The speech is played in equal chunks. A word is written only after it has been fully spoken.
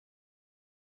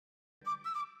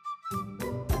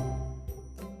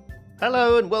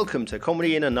Hello and welcome to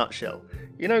Comedy in a Nutshell.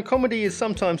 You know, comedy is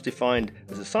sometimes defined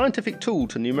as a scientific tool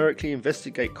to numerically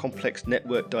investigate complex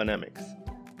network dynamics.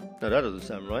 No, that doesn't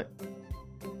sound right.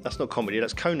 That's not comedy,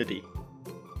 that's conedy.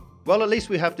 Well, at least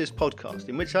we have this podcast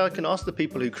in which I can ask the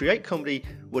people who create comedy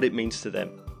what it means to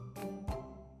them.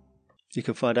 You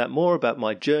can find out more about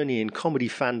my journey in comedy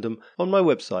fandom on my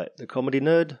website,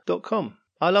 thecomedynerd.com.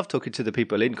 I love talking to the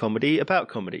people in comedy about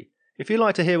comedy. If you'd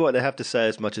like to hear what they have to say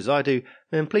as much as I do,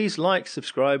 then please like,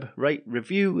 subscribe, rate,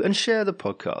 review, and share the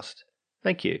podcast.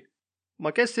 Thank you. My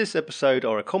guests this episode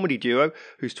are a comedy duo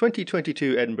whose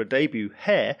 2022 Edinburgh debut,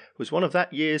 Hair, was one of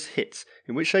that year's hits,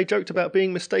 in which they joked about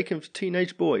being mistaken for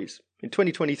teenage boys. In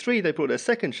 2023, they brought their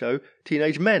second show,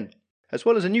 Teenage Men, as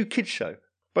well as a new kids show,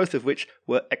 both of which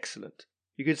were excellent.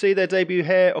 You can see their debut,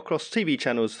 Hair, across TV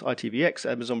channels ITVX,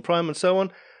 Amazon Prime, and so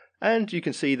on, and you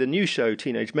can see the new show,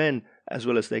 Teenage Men, as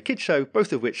well as their kids show,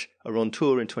 both of which are on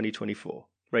tour in 2024.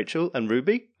 Rachel and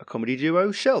Ruby, a comedy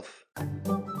duo, Shelf.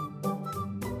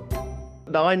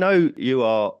 Now, I know you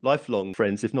are lifelong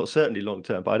friends, if not certainly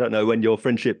long-term, but I don't know when your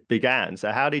friendship began.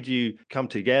 So how did you come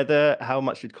together? How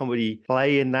much did comedy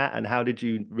play in that? And how did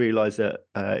you realise that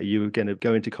you were going to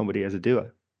go into comedy as a duo?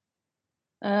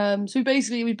 So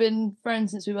basically, we've been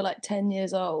friends since we were like 10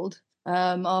 years old.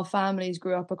 Our families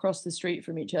grew up across the street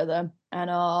from each other, and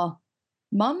our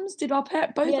mums, did our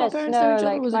both our parents know each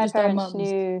other, or was it just our mums? My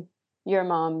parents knew your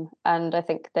mum, and I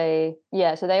think so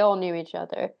they all knew each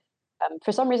other.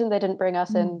 For some reason, they didn't bring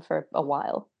us in for a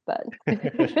while, but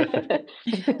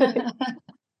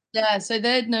yeah, so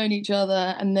they'd known each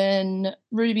other, and then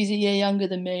Ruby's a year younger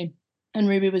than me, and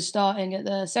Ruby was starting at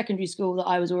the secondary school that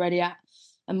I was already at,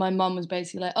 and my mum was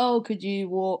basically like, "Oh, could you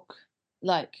walk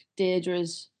like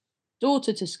Deirdre's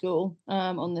daughter to school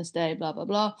on this day, blah blah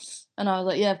blah," and I was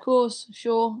like, "Yeah, of course,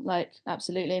 sure, like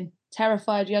absolutely."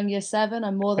 Terrified young year 7,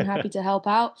 I'm more than happy to help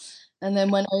out, and then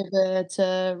went over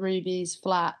to Ruby's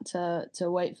flat to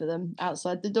wait for them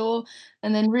outside the door,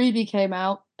 and then Ruby came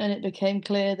out, and it became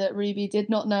clear that Ruby did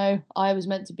not know I was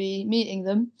meant to be meeting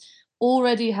them,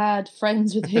 already had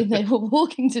friends with whom they were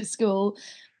walking to school,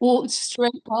 walked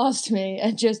straight past me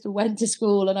and just went to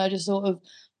school, and I just sort of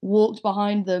walked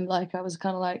behind them like I was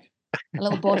kind of like a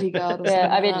little bodyguard or something.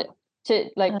 Yeah, I mean,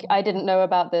 I didn't know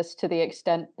about this to the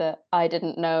extent that I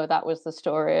didn't know that was the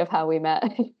story of how we met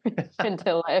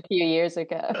until a few years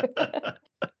ago.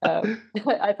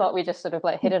 I thought we just sort of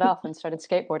like hit it off and started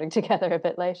skateboarding together a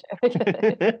bit later.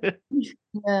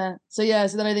 So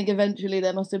then I think eventually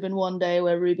there must have been one day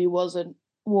where Ruby wasn't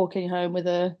walking home with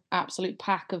an absolute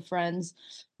pack of friends,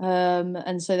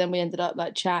 and so then we ended up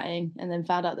like chatting, and then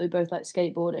found out that we both like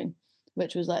skateboarding,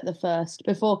 which was like the first.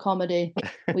 Before comedy,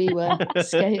 we were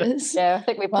skaters. Yeah, I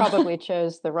think we probably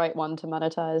chose the right one to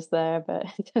monetize there, but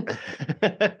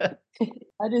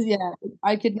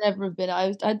I could never have been.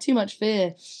 I had too much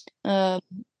fear. But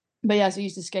yeah, so we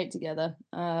used to skate together.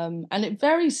 And it's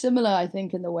very similar, I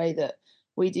think, in the way that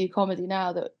we do comedy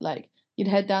now, that like you'd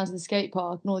head down to the skate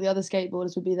park and all the other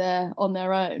skateboarders would be there on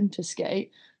their own to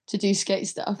skate, to do skate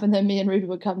stuff, and then me and Ruby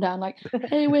would come down like,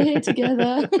 "Hey, we're here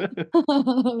together.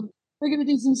 We're gonna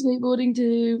do some skateboarding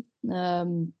too."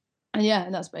 And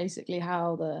that's basically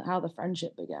how the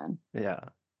friendship began. Yeah.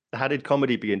 How did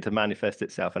comedy begin to manifest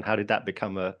itself, and how did that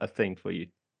become a thing for you?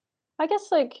 I guess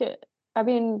I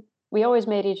mean, we always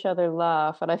made each other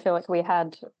laugh, and I feel like we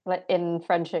had, like, in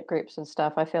friendship groups and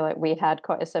stuff, I feel like we had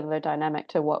quite a similar dynamic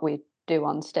to what we do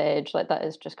on stage. Like, that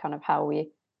is just kind of how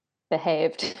we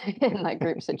behaved in like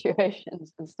group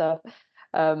situations and stuff.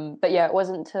 But yeah, it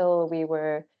wasn't until we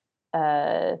were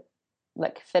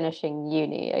like finishing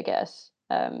uni, I guess,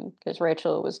 because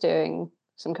Rachel was doing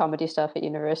some comedy stuff at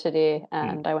university,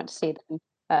 and I went to see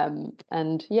them.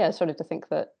 And yeah, sort of to think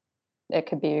that it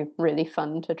could be really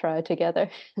fun to try together.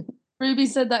 Ruby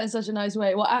said that in such a nice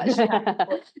way. Well, actually,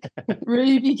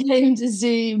 Ruby came to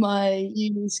see my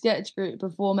uni sketch group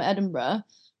perform at Edinburgh,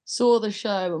 saw the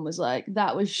show and was like,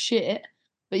 "That was shit,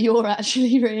 but you're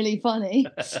actually really funny.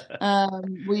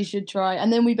 We should try."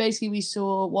 And then we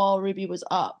saw, while Ruby was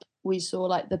up, we saw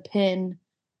like The Pin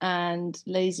and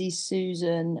Lazy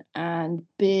Susan and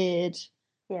Beard.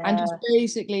 Yeah. And just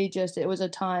basically it was a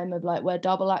time of like where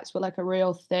double acts were like a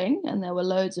real thing, and there were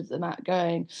loads of them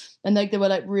going, and like they were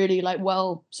like really like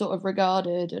well sort of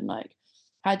regarded and like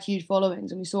had huge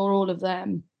followings, and we saw all of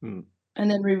them. And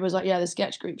then Ruby was like, "Yeah, the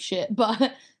sketch group shit,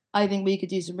 but I think we could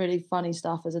do some really funny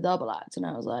stuff as a double act." And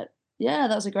I was like, "Yeah,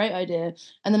 that's a great idea."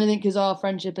 And then I think because our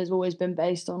friendship has always been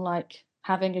based on like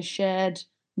having a shared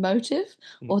motive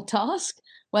or task,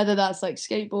 whether that's like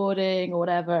skateboarding or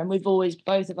whatever. And we've always,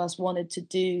 both of us, wanted to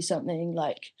do something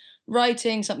like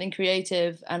writing, something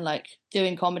creative, and like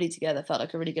doing comedy together felt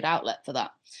like a really good outlet for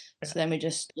that. So then we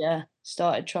just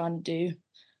started trying to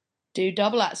do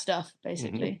double act stuff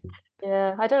basically.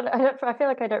 Yeah, I feel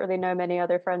like I don't really know many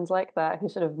other friends like that who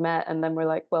sort of met and then we're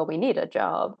like, well, we need a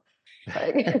job.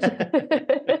 Like,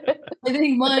 I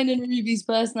think mine and Ruby's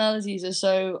personalities are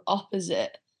so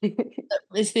opposite.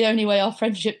 It's the only way our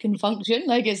friendship can function.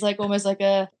 Like it's like almost like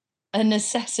a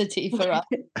necessity for us.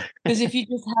 Because if you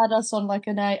just had us on like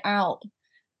a night out,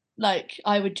 like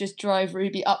I would just drive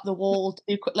Ruby up the wall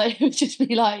too quick. Like it would just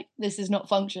be like, this is not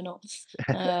functional.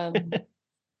 so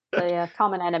yeah,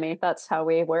 common enemy. That's how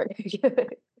we work.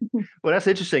 Well, that's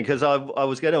interesting because I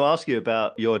was going to ask you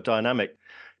about your dynamic.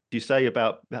 You say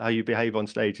about how you behave on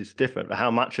stage is different, but how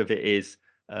much of it is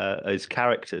as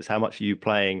characters? How much are you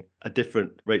playing a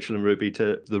different Rachel and Ruby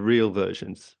to the real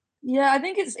versions? Yeah, I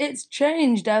think it's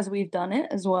changed as we've done it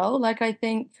as well. Like I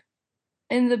think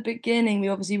in the beginning we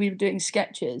were doing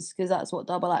sketches because that's what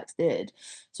double acts did.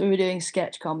 So we were doing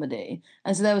sketch comedy.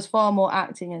 And so there was far more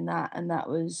acting in that, and that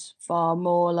was far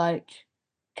more like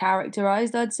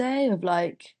characterized, I'd say, of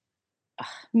like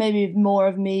maybe more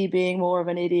of me being more of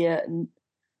an idiot and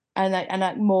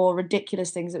like more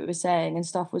ridiculous things that we were saying, and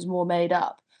stuff was more made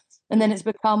up. And then it's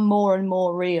become more and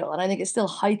more real. And I think it's still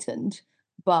heightened,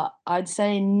 but I'd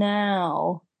say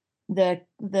now the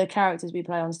characters we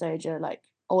play on stage are like,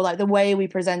 or like the way we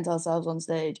present ourselves on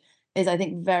stage is, I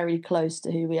think, very close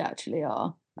to who we actually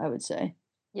are, I would say.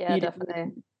 Yeah,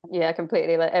 definitely. Yeah,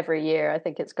 completely. Like every year I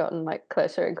think it's gotten like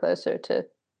closer and closer to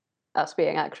us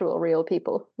being actual real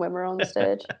people when we're on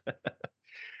stage.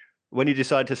 When you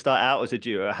decided to start out as a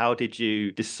duo, how did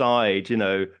you decide,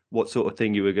 what sort of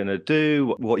thing you were going to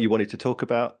do, what you wanted to talk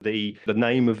about, the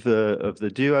name of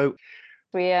the duo?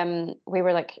 We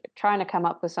were like trying to come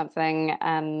up with something,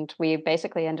 and we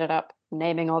basically ended up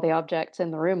naming all the objects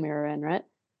in the room we were in, right?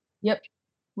 Yep.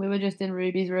 We were just in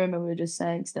Ruby's room and we were just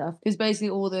saying stuff. Because basically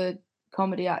all the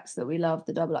comedy acts that we loved,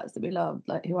 the double acts that we loved,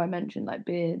 like who I mentioned, like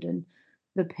Beard and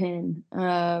The Pin,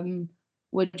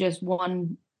 were just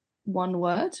one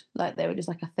word. Like they were just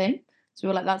like a thing. So we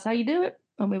were like, that's how you do it.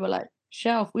 And we were like,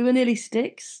 shelf. We were nearly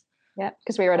sticks. Yeah,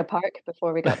 because we were at a park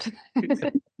before we got to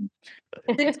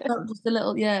Sticks felt just a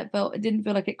little, it didn't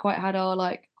feel like it quite had our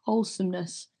like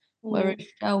wholesomeness. Whereas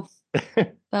shelf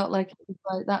felt like it was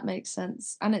like, that makes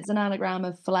sense. And it's an anagram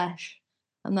of flesh,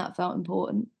 and that felt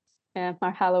important. Yeah,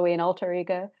 our Halloween alter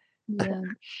ego. Yeah.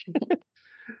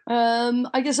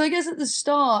 I guess at the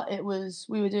start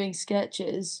we were doing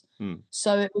sketches.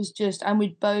 So it was just, and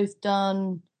we'd both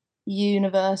done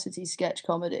university sketch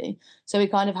comedy. So we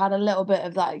kind of had a little bit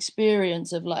of that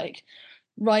experience of like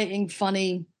writing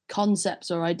funny concepts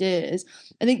or ideas.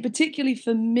 I think particularly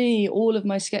for me, all of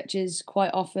my sketches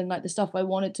quite often, like the stuff I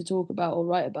wanted to talk about or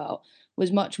write about,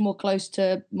 was much more close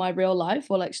to my real life,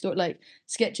 or like like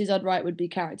sketches I'd write would be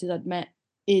characters I'd met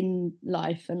in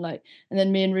life, and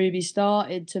then me and Ruby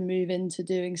started to move into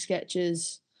doing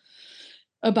sketches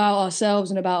about ourselves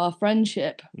and about our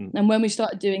friendship. And when we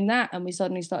started doing that, and we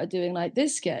suddenly started doing like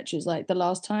this sketch is like the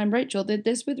last time Rachel did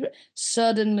this with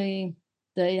suddenly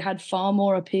they had far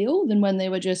more appeal than when they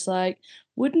were just like,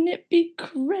 wouldn't it be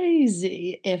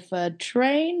crazy if a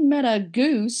train met a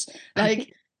goose?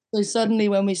 Like, so suddenly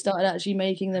when we started actually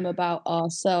making them about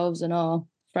ourselves and our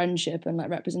friendship and like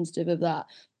representative of that,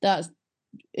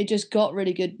 it just got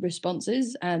really good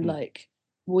responses, and like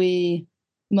we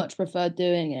much preferred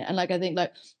doing it. And like I think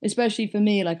like especially for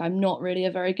me, like I'm not really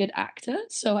a very good actor,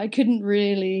 so I couldn't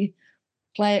really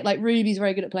play it. Like Ruby's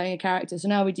very good at playing a character, so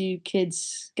now we do kids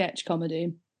sketch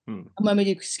comedy. And when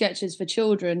we do sketches for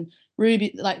children,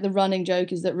 Ruby, like the running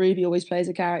joke is that Ruby always plays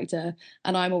a character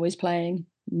and I'm always playing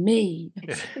me.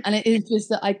 And it is just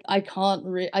that I can't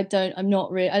really, I don't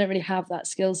really have that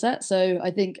skill set. So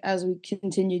I think as we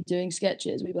continued doing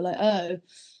sketches, we were like, oh,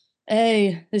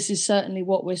 hey, this is certainly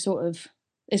what we're sort of,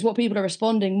 it's what people are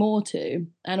responding more to.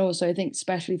 And also I think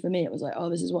especially for me, it was like, oh,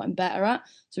 this is what I'm better at.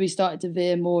 So we started to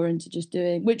veer more into just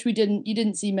doing, which you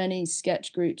didn't see many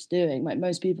sketch groups doing. Like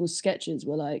most people's sketches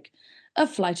were like a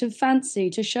flight of fancy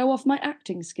to show off my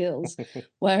acting skills.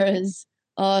 Whereas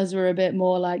ours were a bit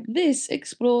more like, this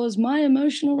explores my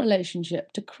emotional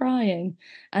relationship to crying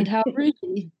and how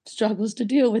Ruby struggles to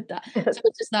deal with that. So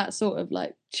it's just that sort of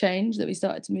like change that we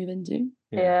started to move into.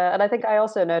 Yeah, and I think I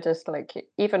also noticed, like,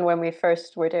 even when we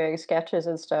first were doing sketches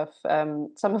and stuff,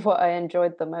 some of what I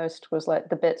enjoyed the most was like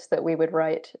the bits that we would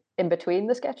write in between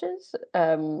the sketches,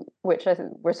 which I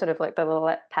think were sort of like the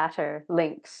little patter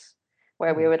links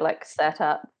where we would like set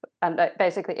up, and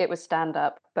basically it was stand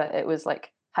up, but it was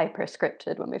like hyper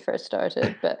scripted when we first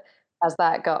started, but as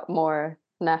that got more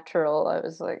natural, I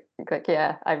was like,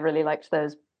 yeah, I really liked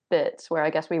those bits where I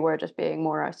guess we were just being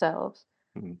more ourselves.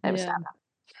 It was Yeah.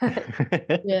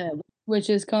 stand-up. Yeah, which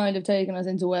has kind of taken us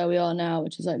into where we are now,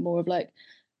 which is like more of like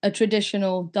a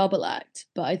traditional double act.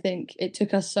 But I think it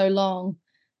took us so long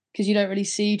because you don't really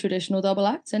see traditional double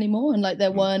acts anymore. And like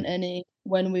there weren't any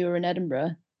when we were in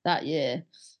Edinburgh that year.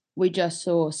 We just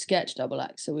saw sketch double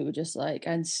acts. So we were just like,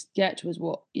 and sketch was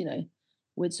what,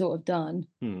 we'd sort of done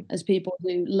as people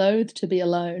who loathe to be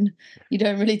alone. You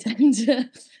don't really tend to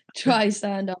try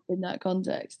stand up in that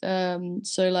context.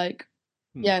 So like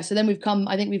yeah, so then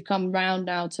I think we've come round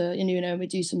now to, we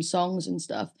do some songs and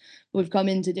stuff. But we've come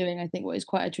into doing, I think, what is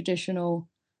quite a traditional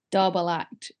double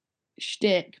act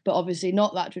shtick, but obviously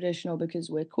not that traditional because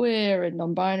we're queer and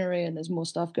non-binary and there's more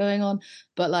stuff going on.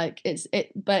 But like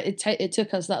it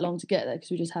took us that long to get there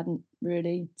because we just hadn't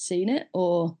really seen it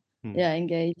or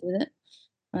engaged with it.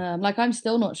 Like I'm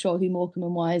still not sure who Morecambe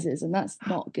and Wise is, and that's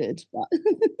not good. But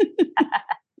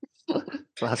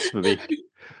Blasphemy.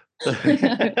 no,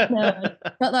 cut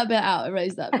that bit out.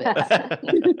 Erase that bit.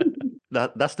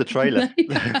 That's the trailer.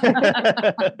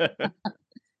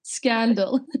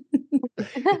 Scandal.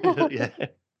 Yeah.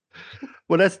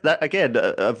 Well, that's that again,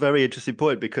 a very interesting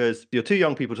point because you're two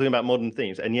young people talking about modern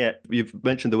themes, and yet you've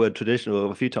mentioned the word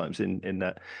traditional a few times in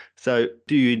that. So,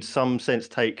 do you, in some sense,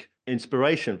 take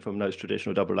inspiration from those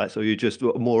traditional double acts, or are you just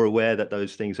more aware that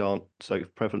those things aren't so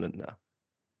prevalent now?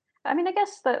 I mean, I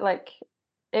guess that like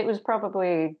it was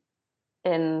probably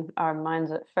in our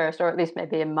minds at first, or at least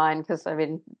maybe in mine, because I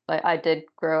mean, like I did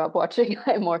grow up watching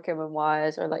like Morecambe and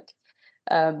Wise or like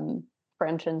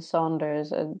French and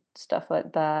Saunders and stuff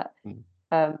like that.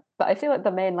 But I feel like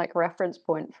the main like reference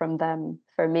point from them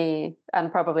for me,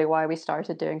 and probably why we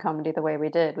started doing comedy the way we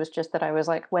did, was just that I was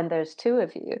like, when there's two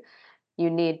of you, you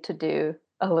need to do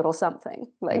a little something.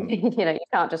 Like, you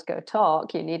can't just go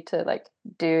talk. You need to like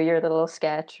do your little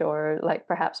sketch or like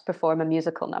perhaps perform a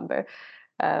musical number.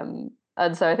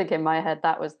 And so I think in my head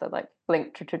that was the like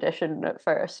link to tradition at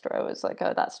first, where I was like,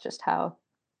 oh, that's just how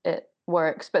it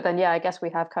works. But then yeah, I guess we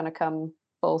have kind of come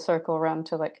full circle around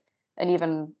to like an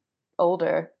even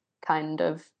older kind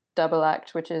of double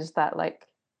act, which is that like,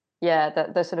 yeah,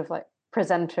 that the sort of like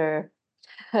presenter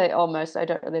almost, I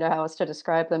don't really know how else to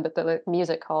describe them, but the like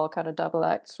music hall kind of double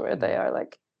acts where they are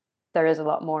like, there is a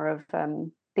lot more of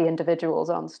the individuals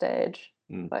on stage,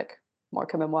 like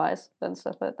Morecambe and Wise and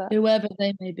stuff like that. Whoever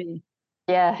they may be.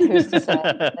 Yeah, who's to say?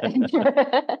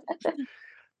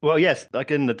 Well, yes,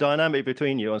 again, the dynamic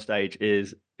between you on stage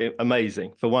is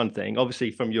amazing, for one thing, obviously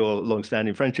from your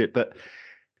long-standing friendship, but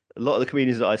a lot of the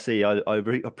comedians that I see, I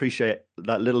appreciate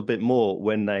that little bit more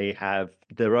when they have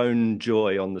their own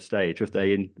joy on the stage, if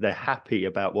they're happy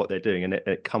about what they're doing and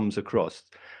it comes across.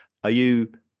 Are you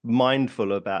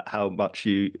mindful about how much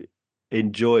you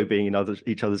enjoy being in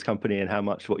each other's company and how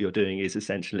much what you're doing is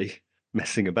essentially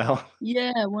messing about?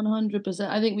 Yeah, 100%.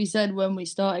 I think we said when we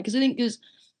started, because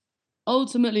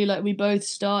ultimately, like we both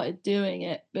started doing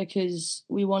it because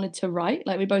we wanted to write.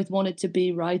 Like we both wanted to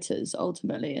be writers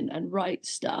ultimately and write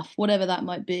stuff, whatever that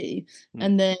might be.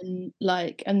 And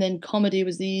then comedy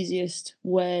was the easiest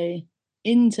way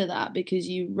into that because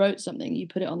you wrote something, you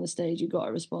put it on the stage, you got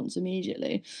a response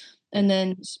immediately.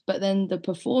 But then the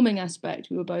performing aspect,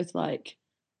 we were both like,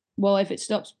 well, if it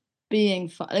stops being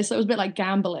fun, it was a bit like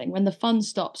gambling. When the fun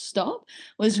stop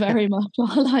was very much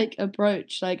our like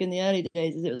approach. Like in the early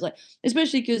days, it was like,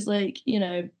 especially because like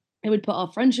it would put our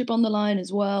friendship on the line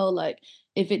as well. Like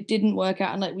if it didn't work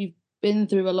out, and like we've been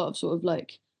through a lot of sort of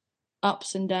like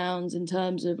ups and downs in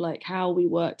terms of like how we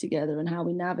work together and how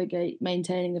we navigate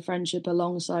maintaining the friendship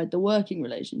alongside the working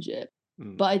relationship.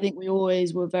 But I think we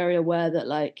always were very aware that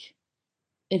like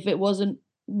if it wasn't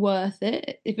worth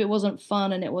it, if it wasn't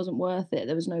fun and it wasn't worth it,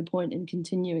 there was no point in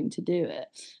continuing to do it.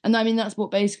 And I mean that's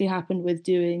what basically happened with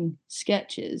doing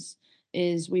sketches,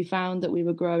 is we found that we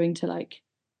were growing to like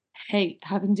hate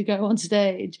having to go on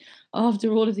stage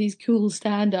after all of these cool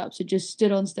stand-ups who just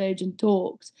stood on stage and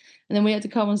talked, and then we had to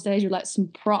come on stage with like some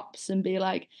props and be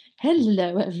like,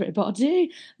 hello everybody,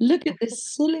 look at this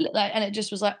silly like, and it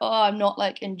just was like, oh, I'm not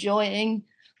like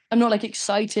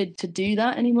excited to do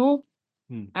that anymore.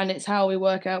 And it's how we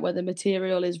work out whether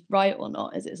material is right or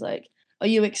not, is it's like, are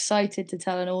you excited to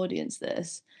tell an audience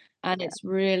this? And it's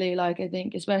really like, I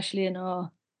think especially in our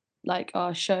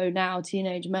show now,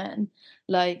 Teenage Men,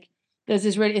 like there's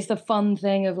this really, it's the fun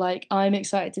thing of like, I'm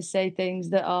excited to say things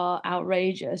that are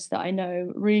outrageous that I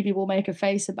know Ruby will make a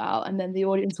face about, and then the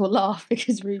audience will laugh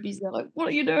because Ruby's there like, what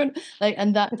are you doing? Like,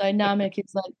 and that dynamic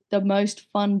is like the most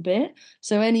fun bit.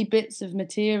 So any bits of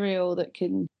material that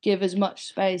can give as much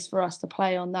space for us to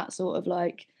play on that sort of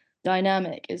like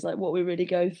dynamic is like what we really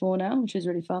go for now, which is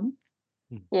really fun.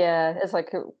 Yeah, it's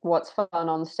like what's fun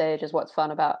on stage is what's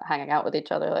fun about hanging out with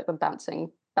each other, like the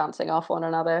bouncing off one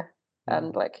another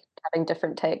and like having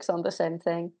different takes on the same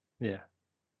thing. Yeah.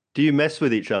 Do you mess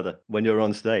with each other when you're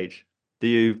on stage? Do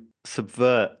you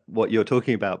subvert what you're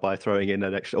talking about by throwing in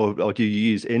an extra, or do you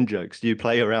use in jokes? Do you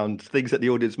play around things that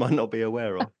the audience might not be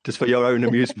aware of, just for your own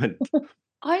amusement?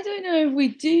 I don't know if we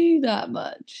do that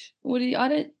much. What do you, I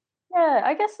don't, Yeah,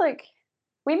 I guess like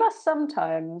we must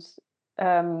sometimes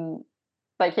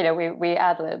like we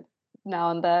ad lib now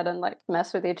and then and like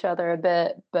mess with each other a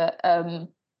bit, but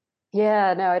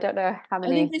yeah, no, I don't know how I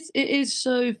think many. it is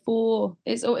so for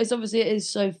it's obviously it is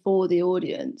so for the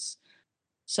audience.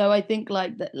 So I think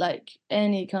like that, like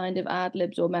any kind of ad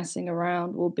libs or messing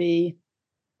around will be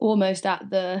almost at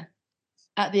the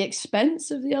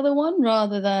expense of the other one,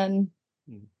 rather than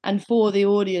and for the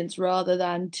audience rather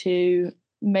than to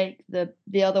make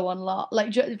the other one laugh.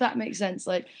 Like if that makes sense.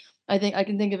 Like I think I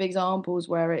can think of examples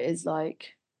where it is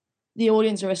like the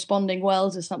audience are responding well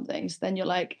to something, so then you're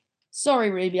like,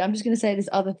 sorry Ruby, I'm just going to say this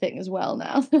other thing as well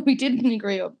now that we didn't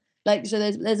agree on. Like, so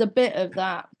there's a bit of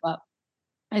that, but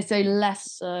I say less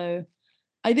so.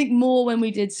 I think more when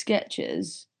we did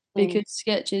sketches, because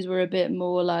sketches were a bit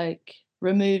more like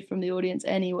removed from the audience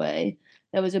anyway.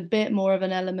 There was a bit more of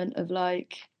an element of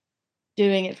like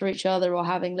doing it for each other or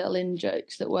having little in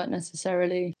jokes that weren't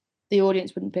necessarily the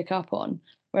audience wouldn't pick up on.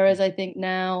 Whereas I think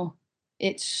now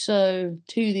it's so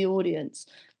to the audience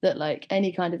that like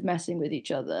any kind of messing with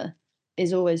each other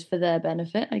is always for their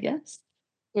benefit, I guess.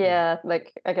 Yeah,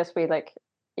 like I guess we like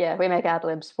yeah, we make ad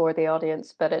libs for the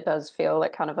audience, but it does feel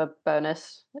like kind of a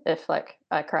bonus if like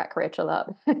I crack Rachel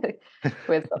up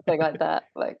with something like that.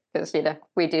 Like because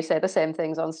we do say the same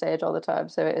things on stage all the time,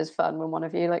 so it is fun when one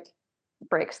of you like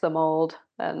breaks the mold.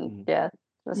 And yeah,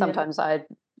 Yeah. sometimes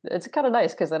it's kind of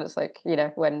nice because then it's like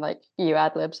when like you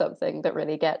ad lib something that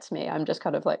really gets me, I'm just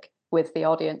kind of like with the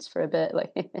audience for a bit,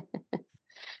 like.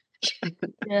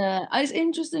 Yeah, it's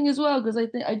interesting as well because I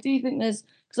do think there's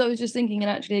because I was just thinking, and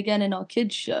actually again in our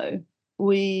kids show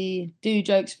we do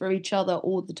jokes for each other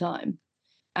all the time,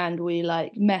 and we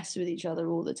like mess with each other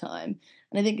all the time.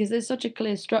 And I think because there's such a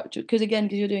clear structure, because again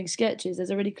because you're doing sketches,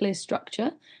 there's a really clear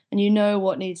structure, and you know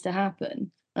what needs to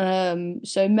happen.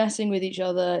 So messing with each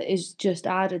other is just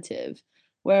additive.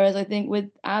 Whereas I think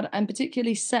with ad and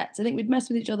particularly sets, I think we'd mess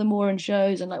with each other more in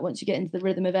shows, and like once you get into the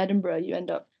rhythm of Edinburgh, you end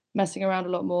up messing around a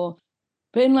lot more.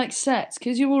 But in like sets,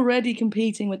 because you're already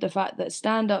competing with the fact that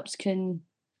stand-ups can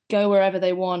go wherever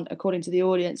they want according to the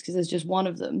audience, because there's just one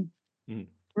of them.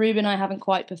 Ruby and I haven't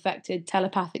quite perfected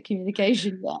telepathic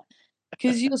communication yet.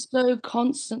 Because you're so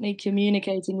constantly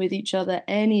communicating with each other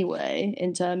anyway,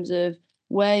 in terms of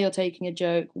where you're taking a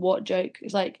joke, what joke.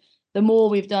 It's like the more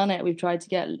we've done it, we've tried to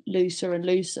get looser and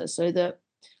looser so that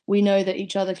we know that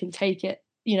each other can take it.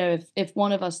 If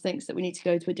one of us thinks that we need to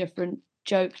go to a different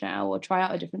joke now or try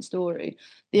out a different story,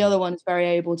 the other one is very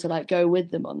able to like go with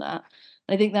them on that.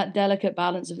 I think that delicate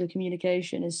balance of the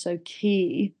communication is so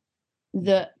key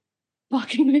that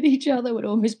fucking with each other would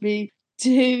almost be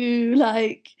too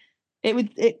like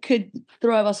it could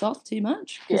throw us off too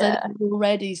much because I Yeah. think we're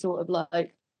already sort of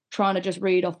like trying to just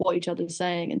read off what each other's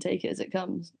saying and take it as it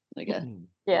comes, I guess.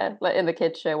 Yeah, like in the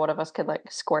kids show, one of us could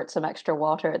like squirt some extra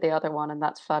water at the other one, and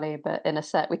that's funny. But in a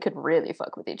set, we could really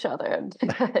fuck with each other. And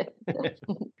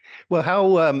Well,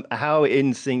 how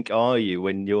in sync are you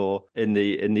when you're in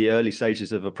the early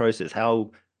stages of a process?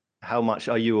 How much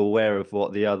are you aware of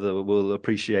what the other will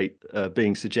appreciate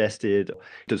being suggested?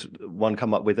 Does one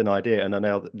come up with an idea and then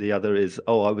now the other is,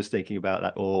 oh, I was thinking about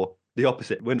that, or the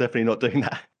opposite? We're definitely not doing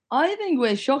that. I think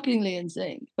we're shockingly in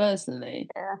sync, personally.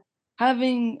 yeah,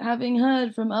 Having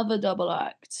heard from other double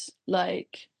acts,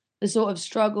 like the sort of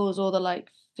struggles or the like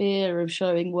fear of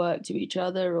showing work to each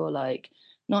other or like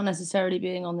not necessarily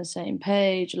being on the same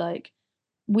page, like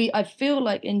I feel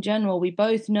like in general we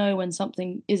both know when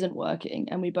something isn't working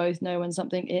and we both know when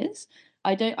something is.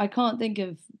 I can't think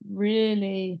of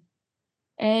really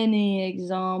any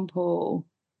example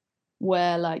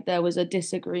where like there was a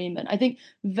disagreement. I think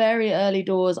very early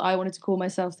doors I wanted to call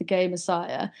myself the gay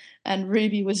messiah, and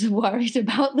Ruby was worried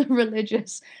about the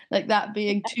religious, like that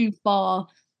being too far,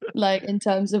 like in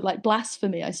terms of like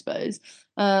blasphemy, I suppose.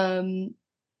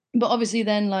 But obviously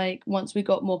then like once we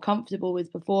got more comfortable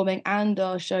with performing and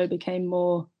our show became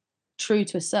more true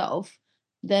to itself,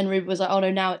 then Ruby was like, oh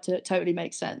no, now it totally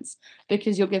makes sense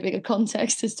because you're giving a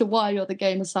context as to why you're the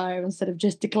Gay Messiah instead of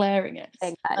just declaring it.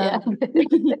 Yeah.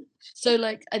 So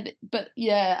like, but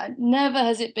yeah, never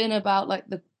has it been about like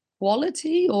the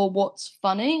quality or what's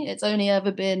funny. It's only ever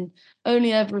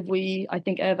have we, I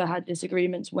think, ever had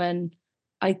disagreements when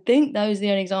I think those are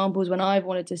the only examples when I've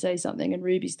wanted to say something and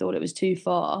Ruby's thought it was too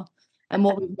far. And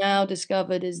what we've now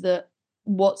discovered is that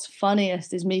what's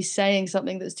funniest is me saying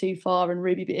something that's too far and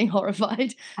Ruby being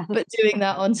horrified, but doing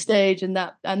that on stage and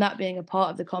that being a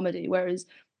part of the comedy. Whereas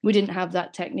we didn't have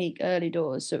that technique early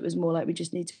doors, so it was more like we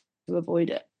just need to avoid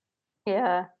it.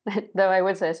 Yeah, though I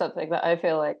would say something that I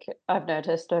feel like I've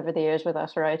noticed over the years with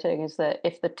us writing is that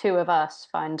if the two of us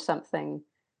find something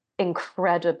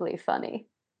incredibly funny,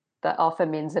 that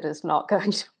often means it is not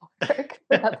going to work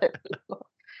with other people.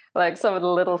 Like some of the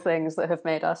little things that have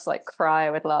made us like cry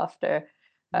with laughter,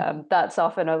 that's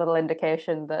often a little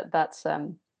indication that that's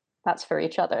for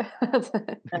each other.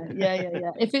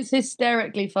 Yeah. If it's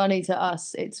hysterically funny to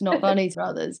us, it's not funny to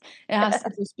others. It has to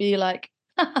just be like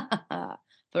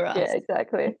for us. Yeah,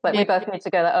 exactly. Like we both need to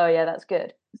go, oh yeah, that's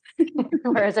good.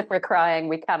 Whereas if we're crying,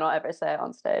 we cannot ever say it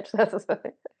on stage.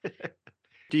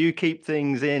 Do you keep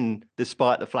things in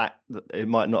despite the fact that it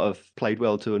might not have played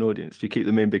well to an audience? Do you keep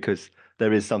them in because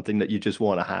there is something that you just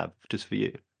want to have just for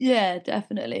you? Yeah,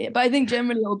 definitely. But I think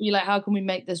generally it'll be like, how can we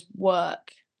make this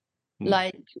work?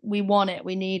 Like we want it,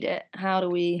 we need it. How do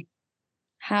we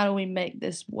make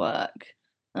this work?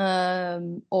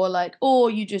 Or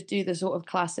you just do the sort of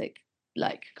classic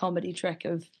like comedy trick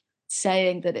of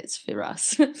saying that it's for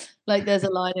us. Like there's a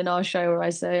line in our show where I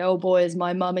say, oh boy, is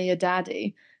my mummy a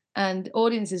daddy? And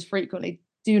audiences frequently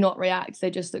do not react. They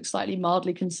just look slightly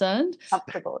mildly concerned.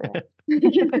 Comfortable,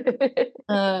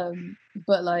 yeah.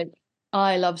 But like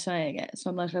I love saying it. So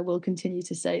I'm like, I will continue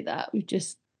to say that.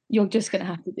 You're just gonna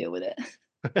have to deal with it.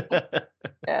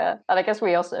 Yeah. And I guess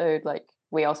we also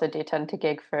do tend to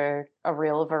gig for a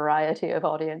real variety of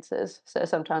audiences. So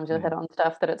sometimes you'll hit on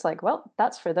stuff that it's like, well,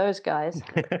 that's for those guys.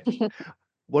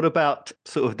 What about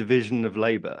sort of division of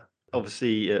labor?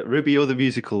 Obviously, Ruby, you're the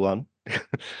musical one.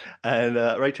 And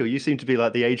Rachel, you seem to be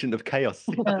like the agent of chaos.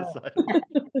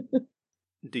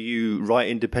 Do you write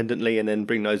independently and then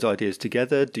bring those ideas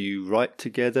together? Do you write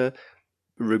together?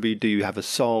 Ruby, do you have a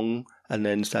song and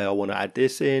then say, I want to add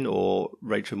this in? Or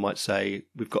Rachel might say,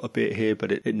 we've got a bit here,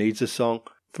 but it needs a song,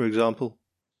 for example?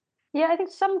 Yeah, I think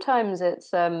sometimes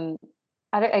it's, I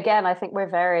think we're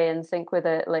very in sync with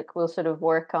it. Like we'll sort of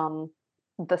work on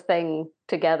the thing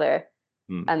together.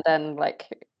 And then like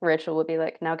Rachel will be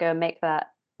like, now go and make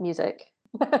that music.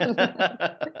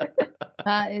 That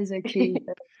is a key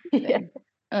thing.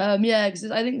 Yeah, because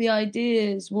I think the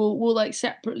ideas will like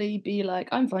separately be like,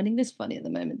 I'm finding this funny at the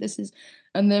moment.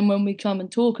 And then when we come and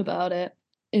talk about it,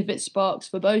 if it sparks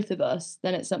for both of us,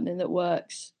 then it's something that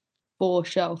works for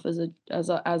Shelf as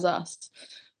us.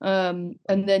 And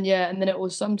then it will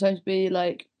sometimes be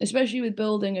like, especially with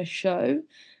building a show,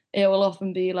 it will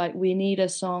often be like, we need a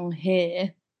song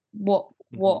here. What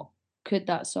could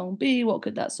that song be? What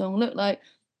could that song look like?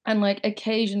 And like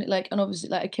occasionally, like, and obviously,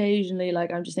 like occasionally,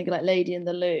 like I'm just thinking like Lady in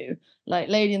the Loo. Like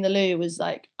Lady in the Loo was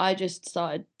like, I just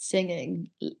started singing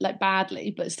like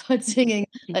badly, but started singing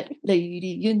like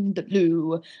Lady in the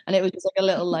Blue, and it was just like a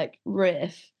little like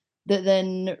riff that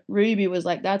then Ruby was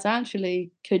like, that's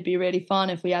actually could be really fun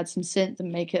if we add some synth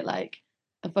and make it like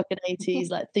a fucking 80s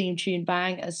like theme tune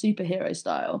bang, a superhero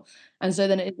style. And so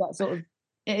then it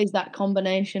is that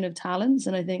combination of talents.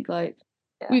 And I think like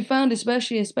we found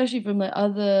especially from the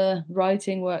other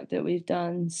writing work that we've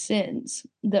done since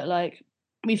that like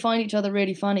we find each other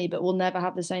really funny, but we'll never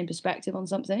have the same perspective on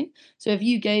something. So if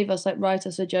you gave us like write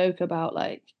us a joke about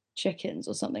like chickens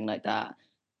or something like that,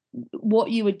 what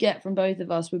you would get from both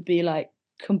of us would be like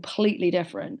completely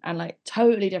different and like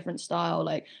totally different style.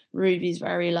 Like Ruby's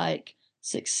very like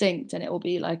succinct and it will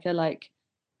be like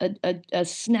a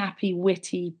snappy,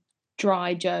 witty,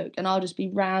 dry joke, and I'll just be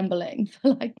rambling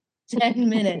for like 10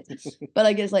 minutes. But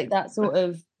I guess like that sort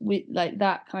of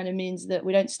that kind of means that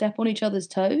we don't step on each other's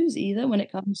toes either when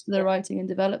it comes to the writing and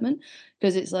development,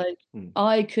 because it's like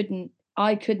I couldn't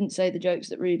say the jokes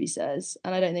that Ruby says,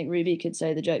 and I don't think Ruby could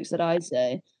say the jokes that I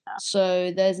say.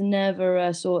 So there's never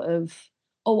a sort of,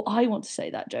 oh, I want to say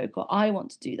that joke or I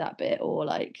want to do that bit, or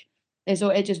like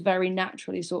it just very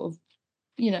naturally sort of,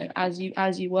 as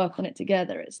you work on it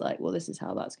together, it's like, well, this is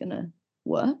how that's gonna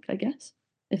work, I guess.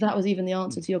 If that was even the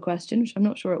answer to your question, which I'm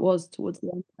not sure it was towards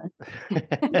the end.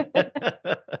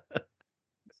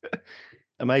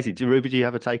 Amazing. Ruby, do you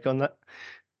have a take on that?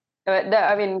 No,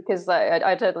 I mean, because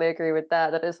I totally agree with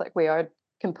that. That is like we are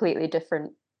completely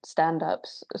different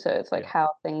stand-ups, so it's like how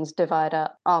things divide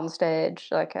up on stage,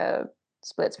 like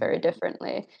splits very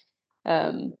differently.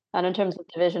 And in terms of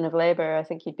division of labor, I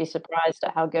think you'd be surprised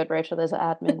at how good Rachel is at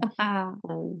admin.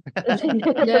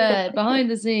 Yeah, behind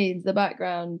the scenes, the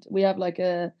background, we have like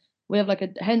a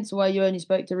hence why you only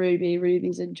spoke to Ruby.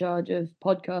 Ruby's in charge of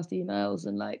podcast emails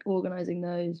and like organizing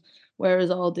those,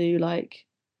 whereas I'll do like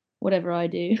whatever I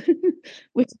do,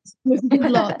 which is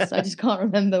lots. I just can't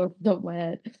remember off the top of my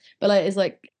head. But like it's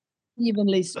like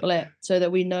evenly split so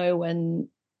that we know when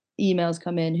emails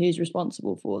come in who's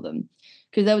responsible for them.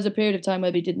 Because there was a period of time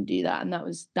where we didn't do that, and that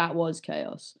was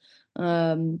chaos.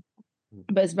 But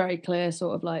it's very clear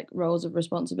sort of like roles of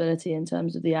responsibility in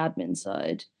terms of the admin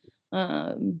side.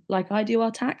 Like I do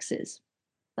our taxes.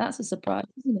 That's a surprise,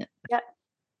 isn't it? Yeah,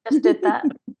 just did that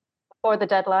before the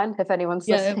deadline. If anyone's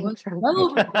listening, it was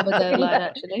well before the deadline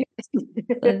actually.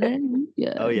 And then,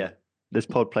 Oh yeah, this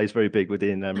pod plays very big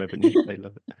within revenue. They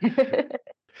love it.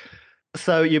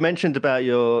 So you mentioned about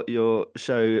your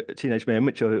show Teenage Men,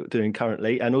 which you're doing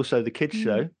currently, and also the kids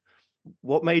show.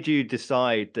 What made you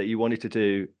decide that you wanted to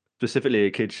do specifically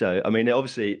a kids show? I mean,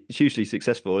 obviously hugely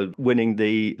successful, winning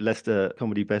the Leicester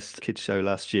Comedy Best Kids Show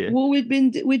last year. Well, we'd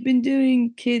been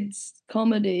doing kids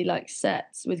comedy like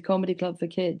sets with Comedy Club for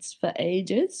Kids for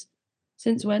ages.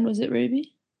 Since when was it,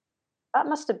 Ruby? That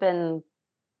must have been,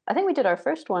 I think we did our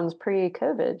first ones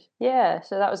pre-COVID. Yeah,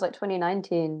 so that was like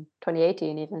 2019,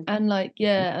 2018 even. And like,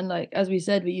 and like, as we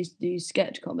said, we used to do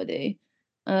sketch comedy.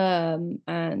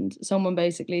 And someone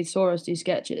basically saw us do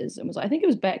sketches and was like, I think it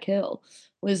was Beck Hill,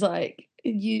 was like,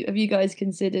 have you guys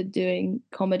considered doing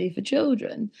comedy for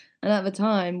children? And at the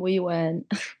time we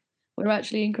went, we're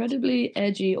actually incredibly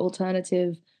edgy,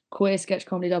 alternative, queer sketch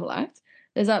comedy double act.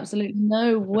 There's absolutely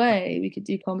no way we could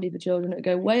do comedy for children. It would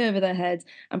go way over their heads,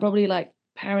 and probably like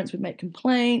parents would make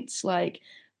complaints. Like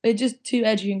they're just too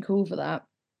edgy and cool for that.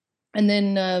 And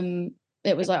then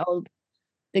it was like, oh,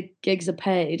 the gigs are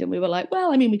paid, and we were like,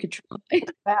 well, I mean, we could try.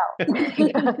 Wow.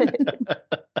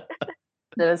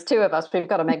 There's two of us. We've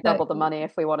got to make double the money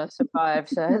if we want to survive.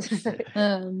 So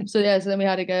so then we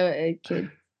had to go at a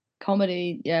kid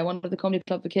comedy, one of the Comedy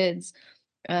Club for Kids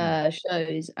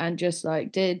shows, and just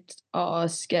like did our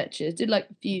sketches, did like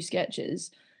a few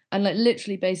sketches, and like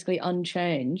literally basically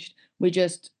unchanged. We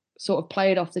just sort of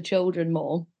played off the children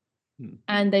more,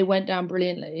 and they went down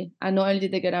brilliantly. And not only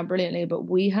did they go down brilliantly, but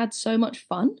we had so much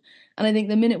fun. And I think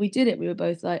the minute we did it, we were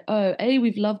both like, oh, A,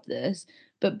 we've loved this,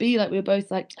 but B, like we were both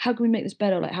like, how can we make this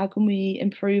better? Like, how can we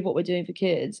improve what we're doing for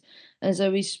kids? And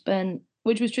so we spent,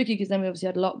 which was tricky because then we obviously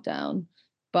had lockdown.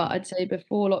 But I'd say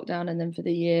before lockdown and then for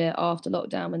the year after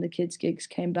lockdown, when the kids' gigs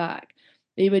came back,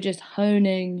 we were just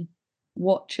honing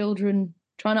what children,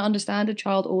 trying to understand a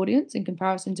child audience in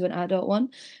comparison to an adult one,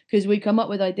 because we come up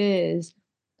with ideas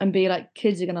and be like,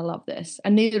 kids are going to love this.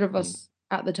 And neither of us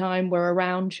at the time were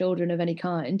around children of any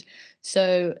kind.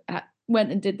 So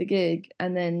went and did the gig,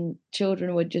 and then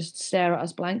children would just stare at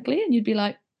us blankly, and you'd be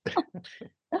like, oh,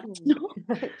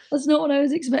 that's not what I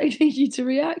was expecting you to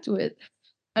react with.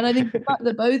 And I think the fact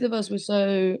that both of us were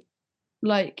so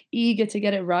like eager to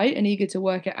get it right and eager to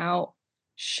work it out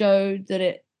showed that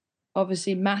it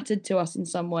obviously mattered to us in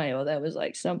some way, or there was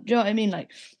like some, do you know what I mean?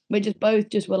 Like we just both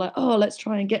just were like, oh, let's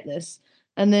try and get this.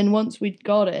 And then once we'd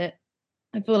got it,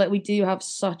 I feel like we do have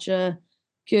such a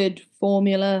good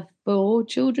formula for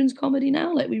children's comedy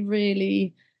now. Like we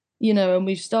really, and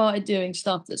we've started doing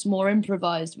stuff that's more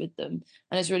improvised with them.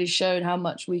 And it's really showed how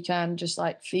much we can just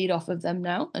like feed off of them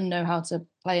now and know how to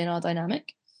play in our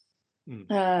dynamic.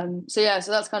 So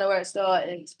that's kind of where it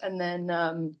started. And then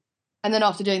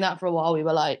after doing that for a while, we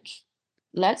were like,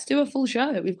 let's do a full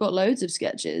show. We've got loads of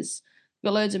sketches, we've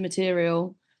got loads of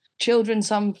material. Children,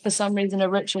 for some reason, are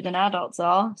richer than adults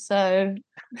are. So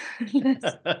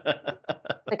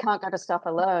they can't go to stuff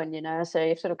alone, so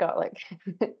you've sort of got like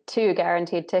 2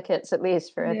 guaranteed tickets at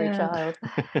least for every child.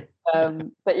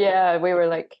 But yeah, we were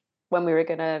like, when we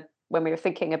were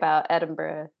thinking about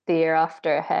Edinburgh the year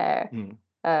after Hair,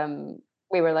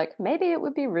 we were like, maybe it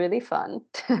would be really fun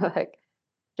to like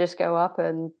just go up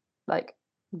and like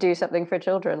do something for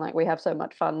children. Like we have so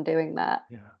much fun doing that.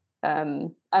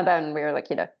 And then we were like,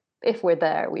 if we're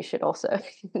there, we should also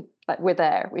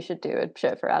we should do a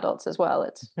show for adults as well.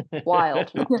 It's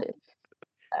wild not to.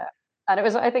 And it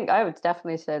was, I think I would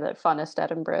definitely say that funnest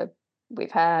Edinburgh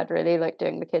we've had, really, like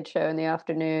doing the kids show in the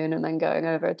afternoon and then going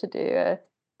over to do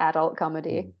adult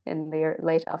comedy in the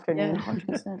late afternoon. Yeah,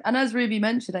 100%. And as Ruby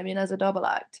mentioned, I mean, as a double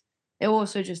act, it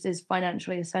also just is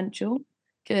financially essential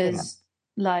because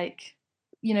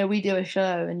we do a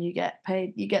show and you get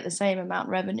paid, you get the same amount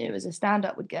revenue as a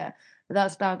stand-up would get, but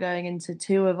that's now going into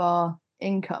 2 of our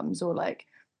incomes, or like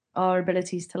our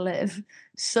abilities to live.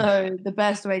 So the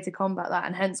best way to combat that,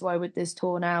 and hence why with this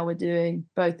tour now we're doing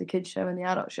both the kids show and the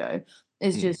adult show,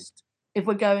 is just if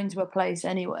we're going to a place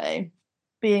anyway,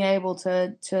 being able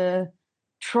to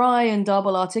try and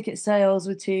double our ticket sales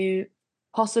with two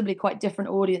possibly quite different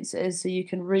audiences so you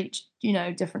can reach,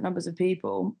 different numbers of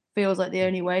people feels like the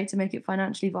only way to make it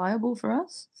financially viable for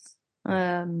us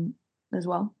as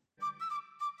well.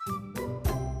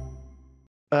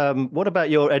 What about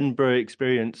your Edinburgh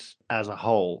experience as a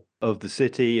whole, of the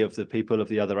city, of the people, of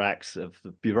the other acts, of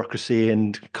the bureaucracy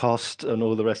and cost and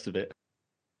all the rest of it?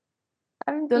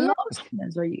 The last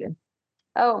where you go.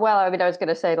 Oh, well, I mean, I was going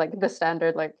to say, like, the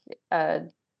standard, like,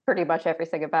 pretty much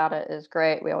everything about it is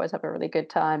great. We always have a really good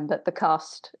time, but the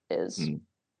cost is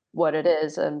what it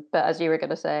is. But as you were going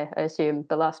to say, I assume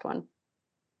the last one.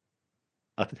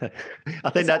 I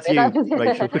think that's you,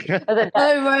 Rachel.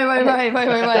 Oh, right.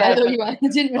 I thought you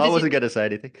were. I wasn't going to say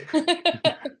anything.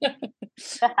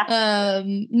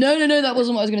 No, that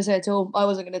wasn't what I was going to say at all. I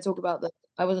wasn't talking about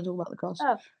the cost.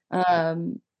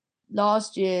 Oh.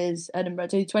 Last year's Edinburgh,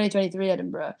 2023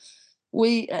 Edinburgh,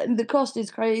 the cost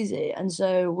is crazy, and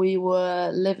so we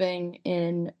were living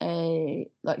in a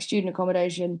student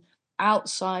accommodation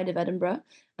outside of Edinburgh,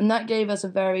 and that gave us a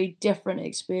very different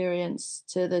experience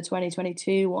to the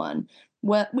 2022 one,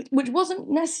 which wasn't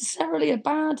necessarily a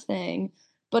bad thing,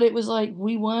 but it was like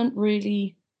we weren't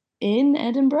really in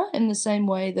Edinburgh in the same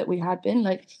way that we had been.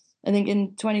 Like, I think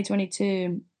in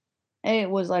 2022, it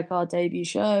was like our debut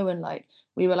show, and like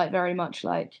we were like very much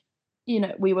like,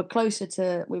 we were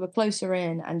closer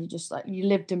in, and you just like, you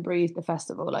lived and breathed the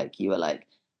festival. Like, you were like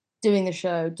doing the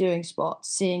show, doing spots,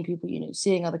 seeing people,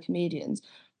 seeing other comedians.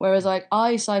 Whereas like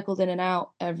I cycled in and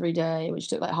out every day, which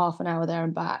took like half an hour there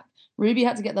and back. Ruby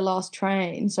had to get the last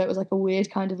train, so it was like a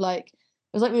weird kind of like,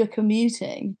 it was like we were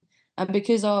commuting. And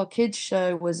because our kids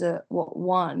show was at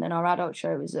 1 and our adult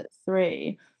show was at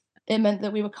 3, it meant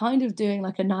that we were kind of doing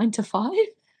like a 9 to 5.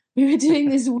 We were doing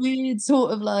this weird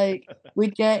sort of like,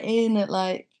 we'd get in at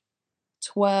like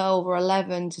 12 or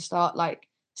 11 to start like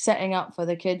setting up for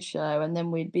the kids show, and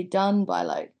then we'd be done by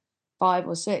like 5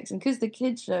 or 6. And because the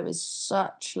kids show is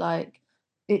such like,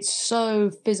 it's so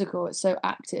physical, it's so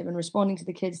active, and responding to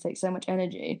the kids takes so much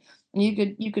energy, and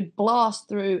you could blast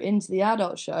through into the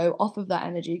adult show off of that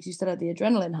energy because you still had the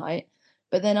adrenaline height,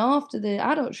 but then after the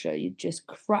adult show you'd just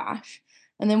crash.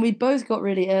 And then we both got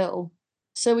really ill,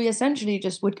 so we essentially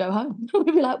just would go home. We'd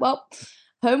be like, well,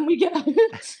 home we go.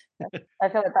 I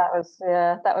feel like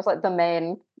that was like the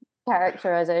main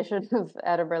characterization of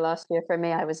Edinburgh last year for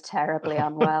me. I was terribly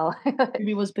unwell.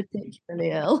 Ruby was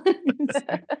particularly ill.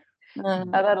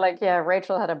 And then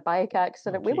Rachel had a bike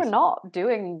accident. We were not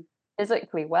doing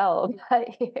physically well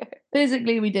that year.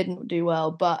 Physically we didn't do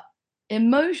well, but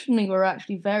emotionally we're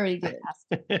actually very good.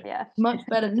 Yeah. Much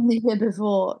better than the year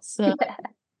before. So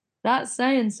that's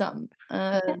saying something.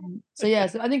 So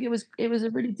I think it was a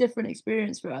really different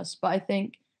experience for us. But I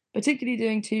think particularly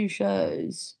doing 2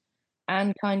 shows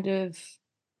and kind of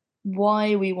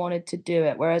why we wanted to do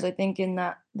it. Whereas I think in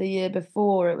that the year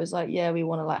before it was like, we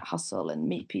want to like hustle and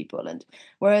meet people. And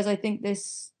whereas I think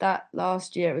that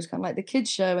last year it was kind of like the kids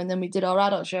show, and then we did our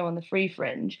adult show on the Free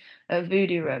Fringe at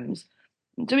Voodoo Rooms.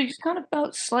 So we just kind of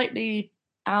felt slightly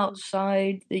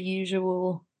outside the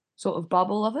usual sort of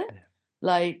bubble of it.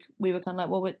 Like we were kind of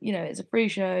like, well, it's a free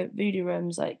show, Voodoo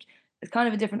Rooms, like it's kind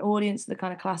of a different audience to the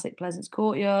kind of classic Pleasance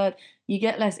Courtyard. You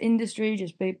get less industry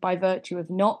just by virtue of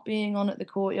not being on at the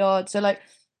Courtyard. So like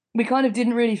we kind of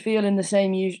didn't really feel in the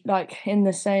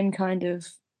same kind of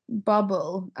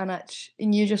bubble, and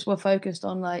you just were focused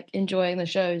on like enjoying the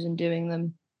shows and doing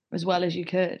them as well as you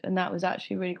could, and that was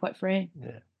actually really quite freeing.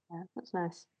 Yeah, that's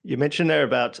nice. You mentioned there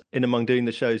about in among doing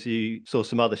the shows you saw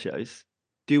some other shows.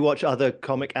 Do you watch other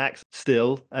comic acts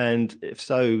still? And if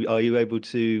so, are you able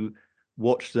to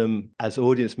watch them as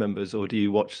audience members, or do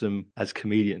you watch them as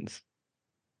comedians?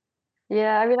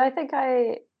 Yeah, I mean, I think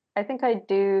I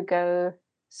do go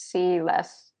see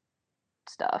less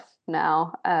stuff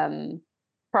now,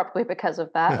 probably because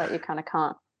of that. Like you kind of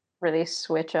can't really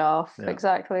switch off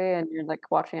exactly, and you're like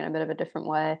watching it in a bit of a different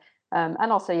way.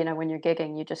 And also, when you're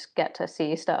gigging, you just get to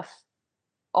see stuff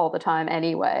all the time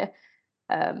anyway.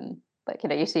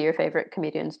 You see your favorite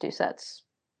comedians do sets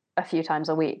a few times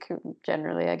a week,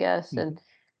 generally, I guess. And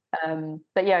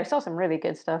but I saw some really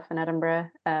good stuff in Edinburgh.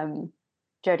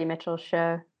 Jodie Mitchell's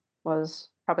show was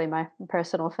probably my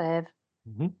personal fave.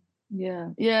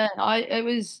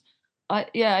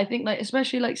 I think like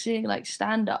especially like seeing like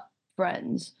stand-up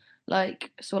friends,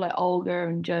 like like Olga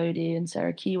and Jodie and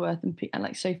Sarah Keyworth and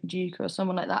like Sophie Duker or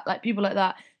someone like that, like people like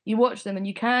that. You watch them and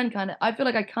you can I feel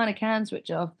like I kind of can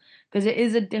switch off because it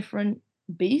is a different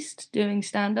beast doing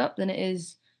stand up than it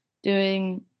is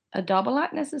doing a double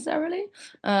act necessarily.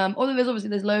 Although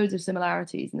there's loads of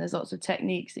similarities and there's lots of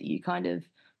techniques that you kind of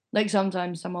like.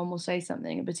 Sometimes someone will say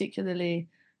something, and particularly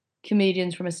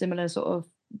comedians from a similar sort of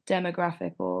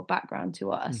demographic or background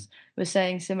to us were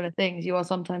saying similar things. You are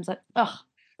sometimes like, oh,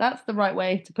 that's the right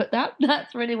way to put that.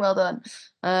 That's really well done.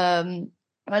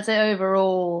 I'd say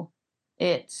overall,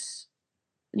 it's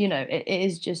it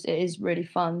is really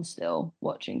fun still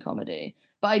watching comedy.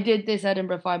 But I did this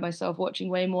Edinburgh find myself watching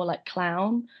way more like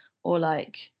clown or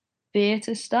like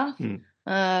theatre stuff.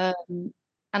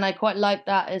 And I quite like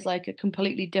that as like a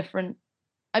completely different.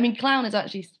 I mean, clown is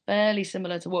actually fairly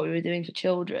similar to what we were doing for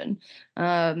children,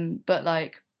 but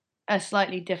like a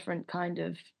slightly different kind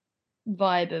of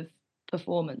vibe of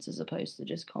performance as opposed to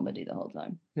just comedy the whole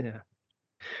time. Yeah.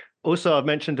 Also, I've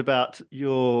mentioned about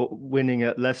your winning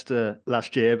at Leicester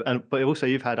last year, but also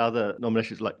you've had other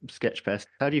nominations like Sketchfest.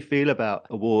 How do you feel about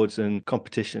awards and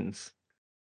competitions?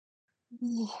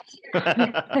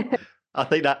 I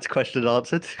think that's question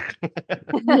answered.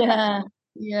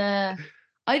 Yeah.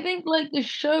 I think like the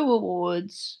show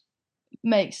awards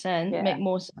make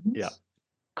more sense. Yeah.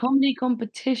 Comedy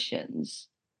competitions,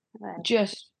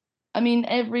 just, I mean,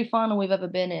 every final we've ever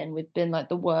been in, we've been like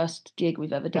the worst gig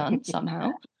we've ever done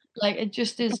somehow. Like it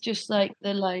just is just like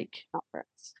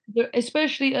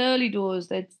especially early doors,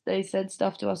 they said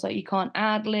stuff to us like you can't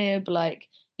ad lib, like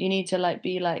you need to like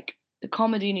be like the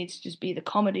comedy needs to just be the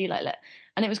comedy,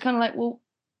 and it was kind of like, well,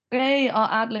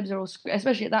 our ad libs are all,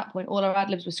 especially at that point, all our ad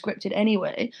libs were scripted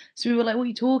anyway. So we were like, what are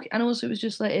you talking? And also, it was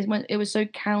just like it was so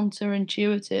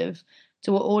counterintuitive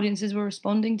to what audiences were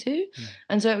responding to,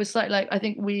 and so it was like I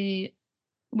think we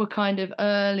were kind of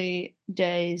early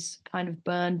days kind of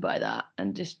burned by that,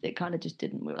 and it kind of just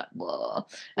didn't. We were like, whoa,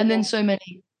 and then so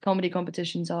many comedy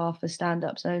competitions are for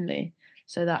stand-ups only,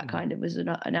 so that kind of was an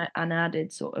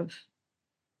added sort of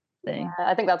thing.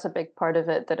 I think that's a big part of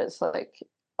it, that it's like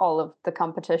all of the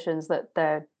competitions that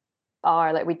there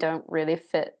are, like we don't really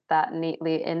fit that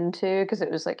neatly into, because it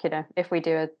was like, if we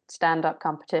do a stand-up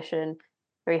competition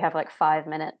where you have like 5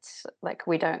 minutes, like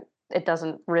it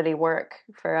doesn't really work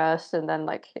for us. And then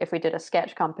like if we did a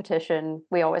sketch competition,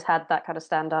 we always had that kind of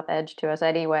stand-up edge to us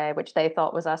anyway, which they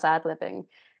thought was us ad-libbing,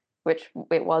 which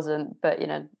it wasn't. But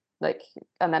like,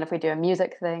 and then if we do a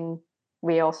music thing,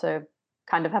 we also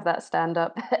kind of have that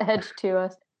stand-up edge to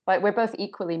us. Like we're both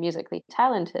equally musically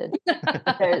talented.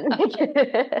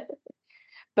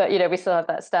 But we still have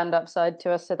that stand-up side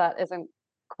to us, so that isn't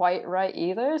quite right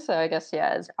either. So I guess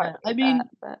it's part I mean,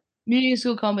 but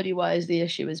musical comedy wise, the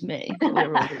issue is me.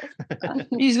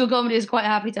 Musical comedy is quite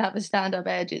happy to have a stand-up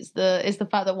edge. It's the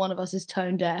fact that one of us is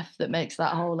tone deaf that makes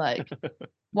that whole like,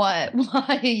 why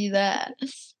are you there?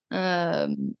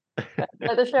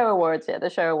 the show awards, the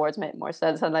show awards make more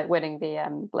sense, and like winning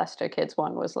the Leicester Kids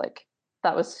one was like,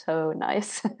 that was so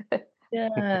nice.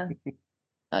 Yeah,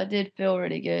 I did feel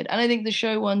really good, and I think the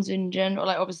show ones in general,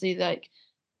 like obviously like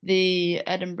the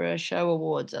Edinburgh Show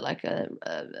Awards are like a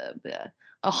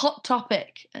hot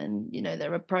topic, and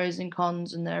there are pros and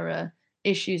cons and there are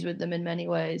issues with them in many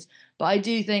ways. But I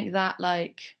do think that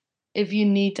like if you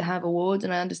need to have awards,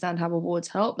 and I understand how awards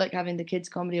help, like having the Kids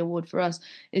Comedy Award for us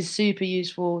is super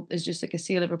useful as just like a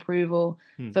seal of approval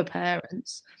for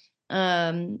parents.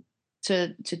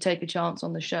 To take a chance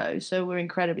on the show. So we're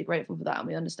incredibly grateful for that, and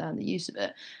we understand the use of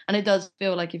it. And it does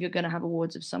feel like if you're going to have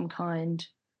awards of some kind,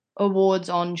 awards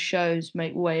on shows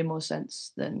make way more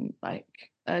sense than like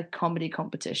a comedy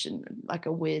competition, like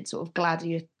a weird sort of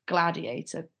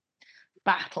gladiator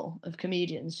battle of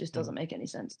comedians just doesn't make any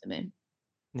sense to me.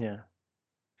 Yeah.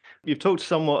 You've talked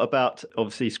somewhat about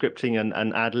obviously scripting and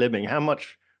ad-libbing. How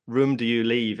much room do you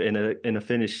leave in a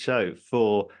finished show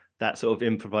for that sort of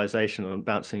improvisation and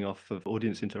bouncing off of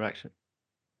audience interaction?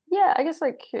 Yeah, I guess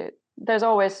like there's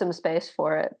always some space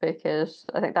for it, because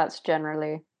I think that's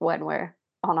generally when we're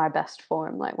on our best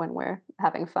form, like when we're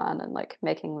having fun and like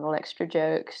making little extra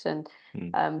jokes. And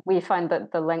we find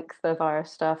that the length of our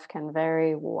stuff can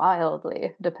vary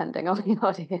wildly depending on the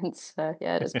audience. So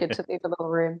yeah, it is good to leave a little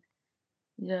room.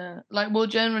 Yeah, like we'll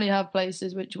generally have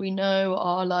places which we know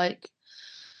are like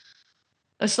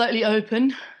are slightly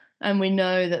open, and we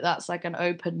know that that's like an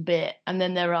open bit, and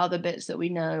then there are other bits that we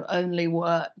know only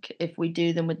work if we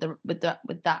do them with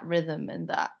that rhythm and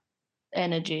that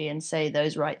energy and say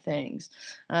those right things.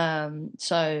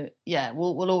 So yeah,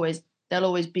 there'll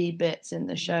always be bits in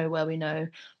the show where we know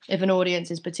if an audience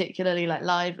is particularly like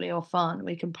lively or fun,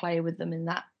 we can play with them in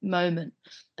that moment,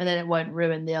 and then it won't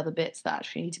ruin the other bits that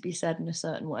actually need to be said in a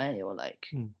certain way, or like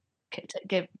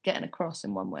getting across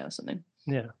in one way or something.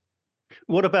 Yeah.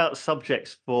 What about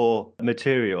subjects for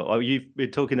material? Oh, you've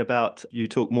been talking about, you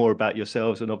talk more about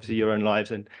yourselves and obviously your own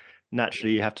lives, and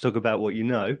naturally you have to talk about what you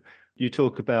know. You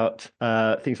talk about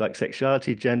things like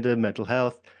sexuality, gender, mental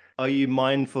health. Are you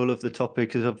mindful of the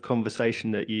topics of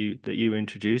conversation that you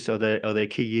introduce? Are there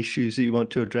key issues that you want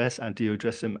to address, and do you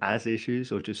address them as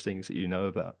issues or just things that you know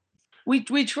about?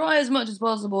 We try as much as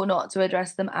possible not to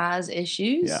address them as Yeah.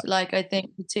 issues. Like I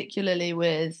think particularly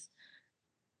with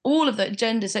all of that,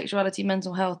 gender, sexuality,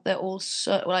 mental health, they're all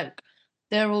so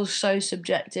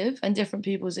subjective, and different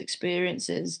people's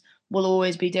experiences will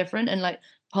always be different. And like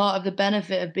part of the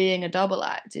benefit of being a double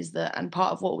act is that, and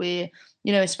part of what we,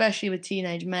 especially with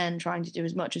teenage men trying to do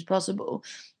as much as possible,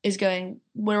 is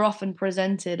we're often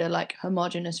presented a like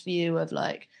homogenous view of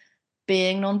like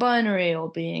being non-binary or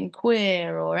being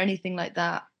queer or anything like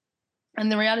that. And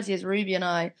the reality is Ruby and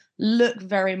I look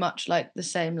very much like the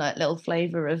same like little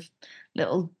flavor of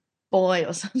little boy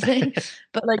or something.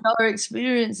 But like our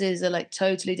experiences are like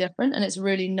totally different. And it's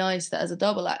really nice that as a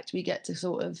double act we get to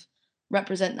sort of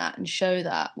represent that and show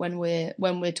that when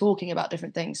we're talking about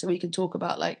different things. So we can talk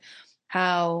about like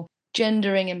how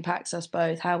gendering impacts us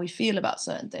both, how we feel about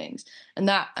certain things. And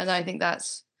I think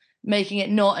that's making it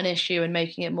not an issue and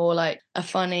making it more like a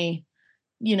funny,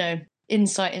 you know,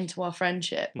 insight into our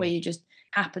friendship where Mm. you just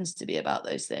happens to be about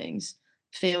those things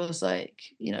feels like,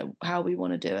 how we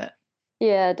want to do it.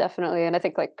 Yeah, definitely. And I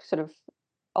think like sort of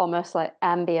almost like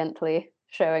ambiently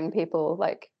showing people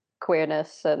like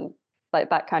queerness and like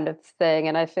that kind of thing.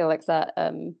 And I feel like that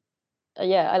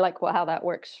yeah, I like how that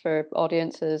works for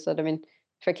audiences. And I mean,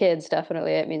 for kids,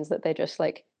 definitely it means that they just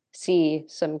like see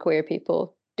some queer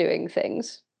people doing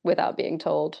things without being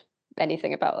told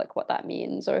anything about like what that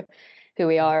means or who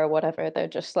we are or whatever. They're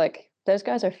just like, those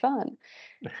guys are fun.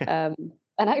 Um,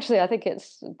 and actually, I think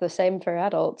it's the same for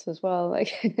adults as well.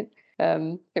 Like,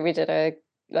 we did a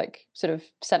like sort of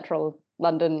central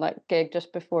London like gig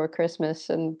just before Christmas,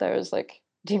 and there was like,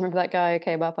 do you remember that guy who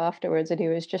came up afterwards and he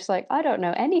was just like, I don't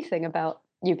know anything about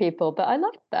you people, but I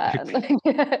liked that, and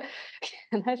like,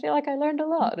 and I feel like I learned a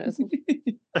lot. And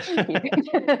it was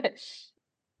like,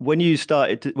 When you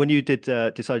did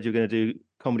decide you were going to do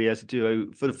comedy as a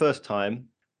duo for the first time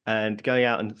and going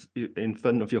out and in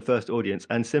front of your first audience,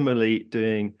 and similarly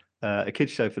doing a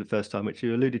kids show for the first time, which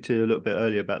you alluded to a little bit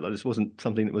earlier about like this wasn't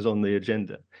something that was on the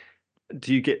agenda. Did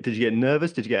you get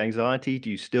nervous? Did you get anxiety? Do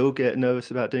you still get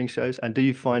nervous about doing shows? And do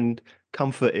you find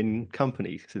comfort in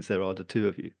company since there are the two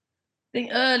of you? I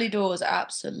think early doors,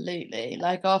 absolutely.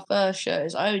 Like our first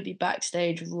shows, I would be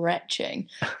backstage retching.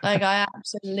 Like I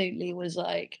absolutely was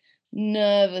like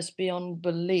nervous beyond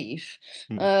belief.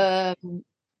 Hmm. Um,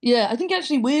 yeah, I think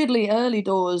actually weirdly, early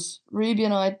doors, Ruby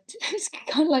and I, it's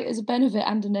kind of like as a benefit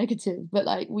and a negative, but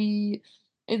like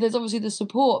there's obviously the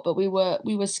support, but we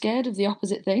were scared of the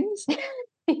opposite things.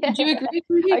 yeah, Would you agree,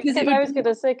 Ruby? Because it because would I was be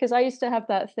gonna say, because I used to have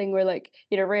that thing where like,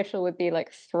 Rachel would be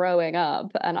like throwing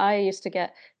up, and I used to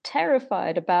get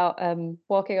terrified about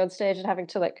walking on stage and having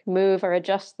to like move or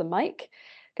adjust the mic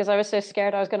because I was so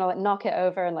scared I was gonna like knock it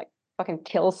over and like fucking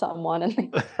kill someone in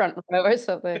the front row or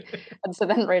something. And so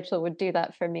then Rachel would do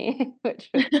that for me, which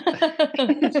was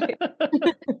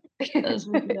That's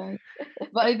really nice.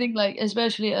 But I think like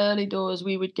especially early doors,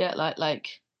 we would get like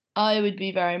I would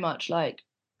be very much like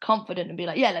confident and be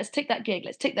like, yeah, let's take that gig,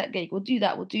 let's take that gig, we'll do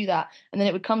that. And then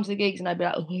it would come to the gigs and I'd be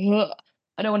like, "Ugh,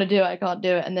 I don't want to do it, I can't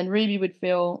do it." And then Ruby would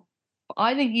feel,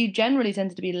 I think you generally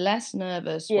tended to be less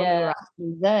nervous when we were yeah,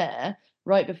 actually there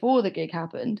right before the gig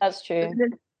happened. that's But true.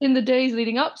 then in the days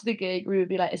leading up to the gig, we would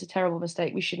be like, it's a terrible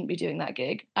mistake. We shouldn't be doing that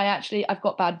gig. I've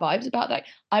got bad vibes about that.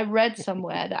 I read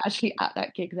somewhere that actually at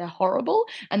that gig, they're horrible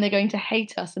and they're going to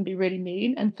hate us and be really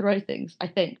mean and throw things, I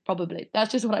think, probably.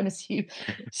 That's just what I'm assuming.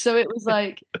 So it was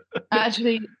like,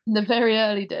 actually, in the very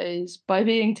early days, by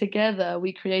being together,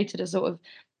 we created a sort of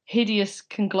hideous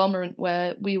conglomerate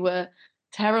where we were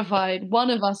terrified. One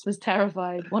of us was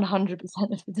terrified 100%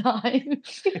 of the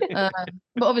time.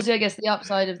 But obviously, I guess the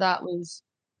upside of that was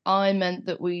I meant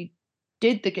that we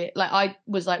did the gig. Like I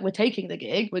was like, we're taking the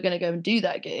gig. We're going to go and do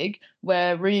that gig.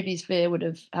 Where Ruby's fear would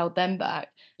have held them back.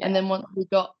 And Yeah. then once we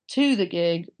got to the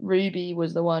gig, Ruby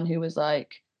was the one who was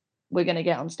like, "We're going to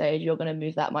get on stage. You're going to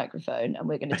move that microphone, and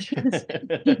we're going to do this."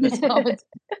 This comedy.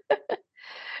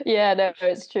 Yeah, no,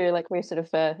 it's true. Like we sort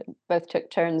of both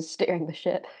took turns steering the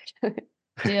ship.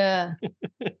 Yeah.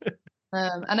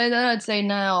 And then I'd say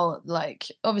now, like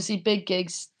obviously big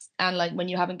gigs and like when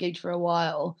you haven't gigged for a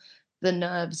while, the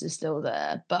nerves are still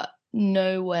there, but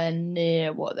nowhere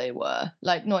near what they were.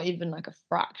 Like not even like a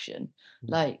fraction.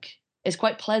 Like it's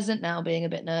quite pleasant now being a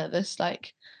bit nervous.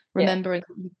 Like remembering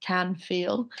that you can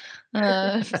feel.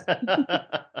 Uh,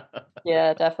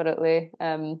 Yeah, definitely.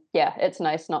 Yeah, it's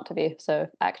nice not to be so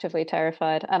actively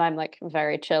terrified. And I'm like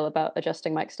very chill about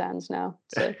adjusting mic stands now.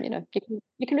 So,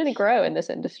 you can really grow in this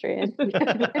industry.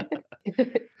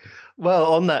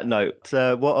 Well, on that note,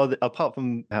 what are apart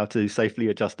from how to safely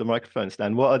adjust a microphone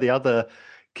stand, what are the other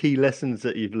key lessons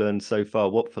that you've learned so far?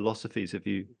 What philosophies have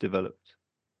you developed?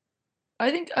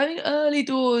 I think early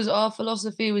doors our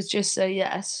philosophy was just say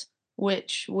yes,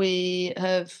 which we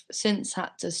have since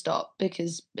had to stop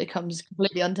because it becomes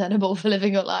completely untenable for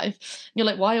living your life. You're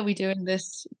like, why are we doing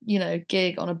this,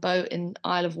 gig on a boat in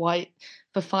Isle of Wight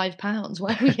for £5?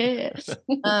 Why are we here?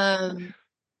 Um,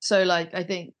 so like I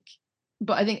think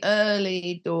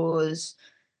early doors,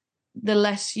 the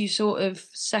less you sort of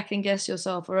second guess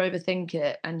yourself or overthink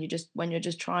it, and when you're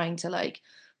just trying to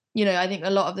I think a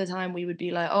lot of the time we would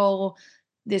be like, oh,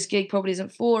 this gig probably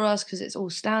isn't for us because it's all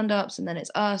stand-ups and then it's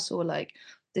us, or like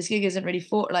this gig isn't really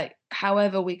for, like,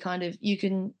 however we kind of, you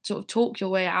can sort of talk your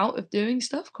way out of doing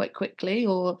stuff quite quickly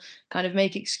or kind of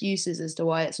make excuses as to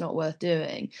why it's not worth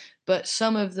doing. But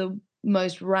some of the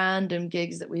most random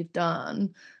gigs that we've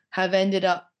done have ended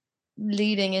up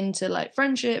leading into like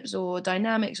friendships or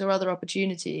dynamics or other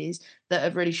opportunities that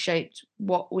have really shaped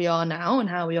what we are now and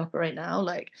how we operate now.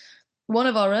 Like one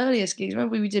of our earliest gigs,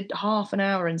 remember we did half an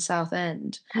hour in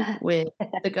Southend with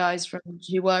the guys from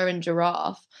who were in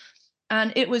Giraffe,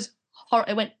 and it was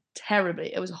it went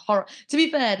terribly. It was horror. To be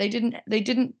fair, they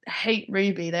didn't hate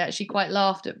Ruby. They actually quite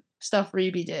laughed at stuff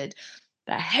Ruby did.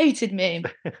 They hated me.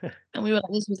 And we were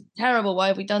like, this was terrible. Why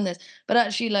have we done this? But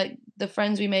actually, like the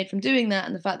friends we made from doing that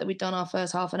and the fact that we'd done our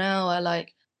first half an hour,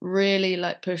 like really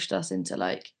like pushed us into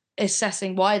like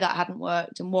assessing why that hadn't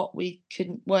worked and what we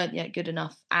weren't yet good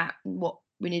enough at and what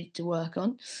we needed to work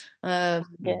on. Yeah.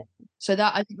 So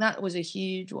that, I think that was a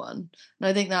huge one. And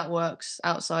I think that works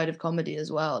outside of comedy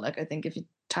as well. Like I think if you're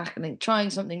trying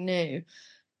something new,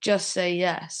 just say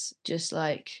yes. Just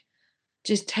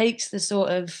takes the sort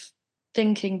of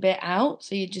thinking bit out.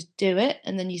 So you just do it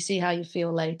and then you see how you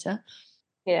feel later.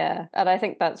 Yeah, and I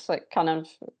think that's like kind of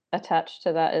attached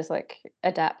to that is like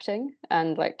adapting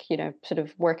and like, sort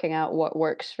of working out what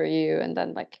works for you and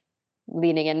then like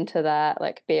leaning into that,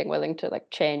 like being willing to like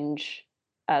change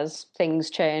as things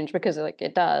change because like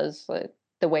it does, like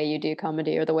the way you do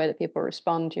comedy or the way that people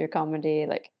respond to your comedy,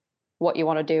 like what you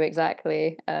want to do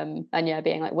exactly. And yeah,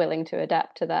 being like willing to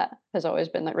adapt to that has always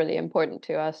been like really important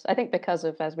to us. I think because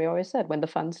of, as we always said, when the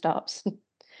fun stops.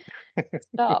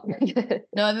 Stop.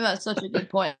 No, I think that's such a good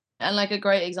point. And like a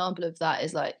great example of that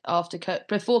is like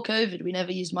before COVID, we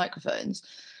never used microphones.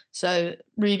 So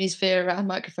Ruby's fear around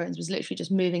microphones was literally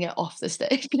just moving it off the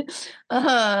stage.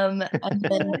 And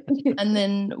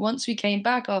then once we came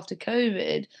back after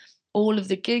COVID, all of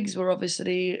the gigs were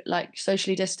obviously like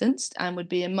socially distanced and would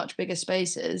be in much bigger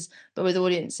spaces, but with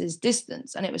audiences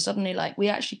distanced. And it was suddenly like, we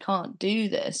actually can't do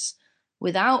this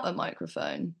without a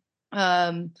microphone.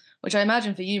 Which I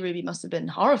imagine for you, Ruby, must have been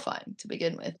horrifying to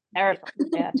begin with. Terrible.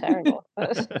 Yeah, terrible.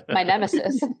 My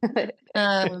nemesis.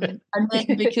 And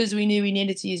then because we knew we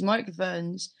needed to use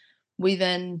microphones,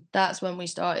 that's when we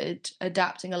started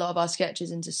adapting a lot of our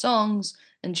sketches into songs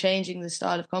and changing the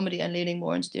style of comedy and leaning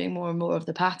more into doing more and more of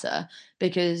the patter,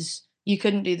 because you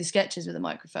couldn't do the sketches with a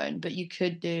microphone, but you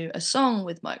could do a song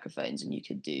with microphones and you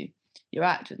could do your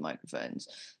act with microphones.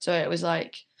 So it was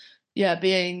like, yeah,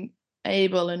 being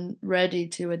able and ready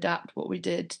to adapt what we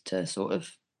did to sort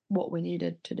of what we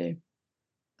needed to do.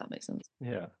 That makes sense.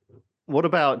 Yeah. What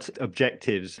about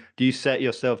objectives? Do you set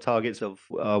yourself targets of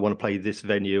I want to play this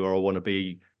venue or I want to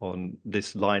be on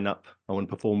this lineup? I want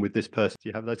to perform with this person. Do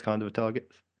you have those kind of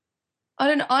targets? I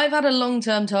don't know. I've had a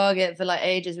long-term target for like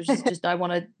ages, which is just I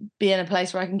want to be in a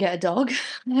place where I can get a dog.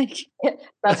 Like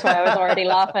That's why I was already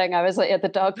laughing. I was like at the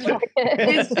dog target.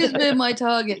 it's just been my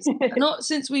targets, not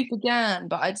since we began,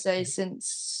 but I'd say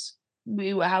since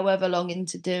we were however long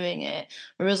into doing it.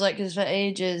 Where it was like, because for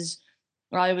ages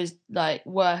I was like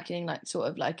working like sort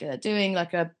of like doing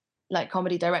like a like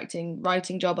comedy directing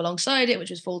writing job alongside it, which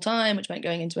was full time, which meant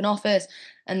going into an office,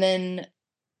 and then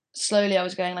slowly I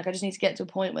was going like, I just need to get to a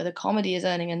point where the comedy is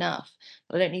earning enough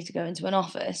that I don't need to go into an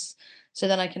office. So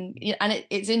then I can, and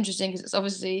it's interesting because it's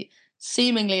obviously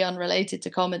seemingly unrelated to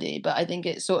comedy, but I think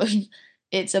it's sort of,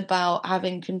 it's about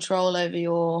having control over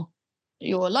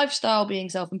your lifestyle, being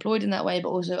self-employed in that way, but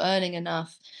also earning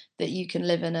enough that you can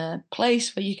live in a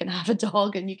place where you can have a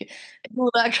dog and you can,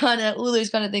 all those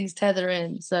kind of things tether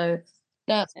in. So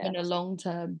that's Yeah. been a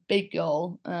long-term big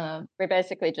goal. We're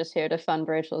basically just here to fund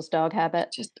Rachel's dog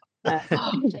habit. Just Uh,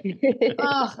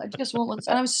 I just want one.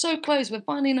 And I was so close. We're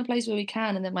finally in a place where we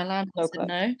can, and then my landlord So said close.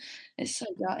 no. It's so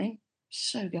gutting.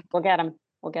 So good. We'll get him.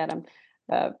 We'll get him.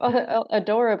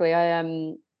 Adorably,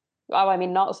 oh, I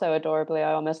mean, not so adorably.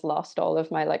 I almost lost all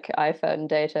of my like iPhone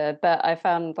data, but I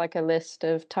found like a list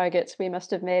of targets we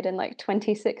must have made in like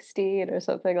 2016 or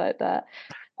something like that,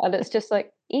 and it's just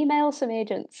like email some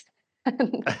agents,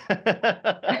 and,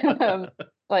 um,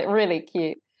 like really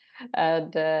cute,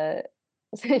 and so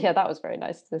yeah, that was very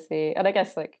nice to see. And I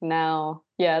guess like now,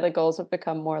 yeah, the goals have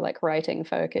become more like writing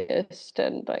focused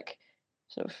and like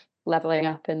sort of leveling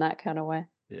up in that kind of way.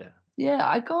 Yeah. Yeah,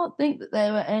 I can't think that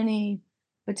there were any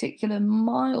particular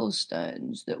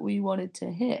milestones that we wanted to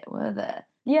hit, were there?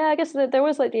 Yeah, I guess there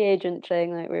was like the agent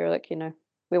thing. Like we were like,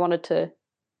 we wanted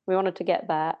to get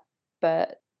that,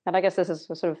 but and I guess this is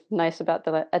sort of nice about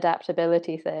the like,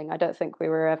 adaptability thing. I don't think we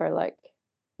were ever like,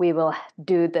 we will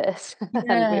do this and we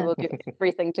Yeah. will do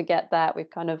everything to get that. We've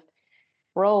kind of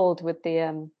rolled with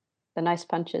the nice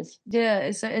punches. Yeah,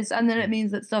 it's and then it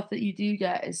means that stuff that you do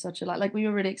get is such a like we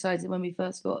were really excited when we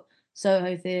first got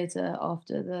Soho Theatre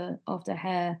after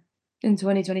Hair in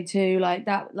 2022, like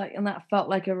that, like, and that felt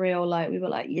like a real like we were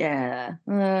like, yeah.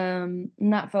 And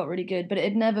that felt really good. But it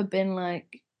had never been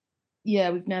like,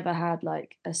 yeah, we've never had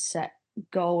like a set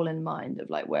goal in mind of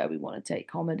like where we want to take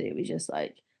comedy. We just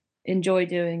like enjoy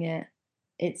doing it.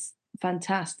 It's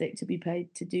fantastic to be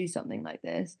paid to do something like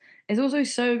this. It's also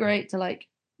so great to like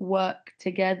work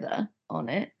together on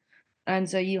it. And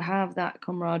so you have that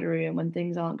camaraderie, and when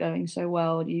things aren't going so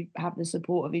well, you have the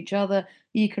support of each other.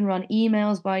 You can run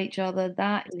emails by each other.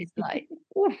 That is like,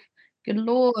 oof, good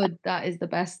lord, that is the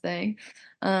best thing.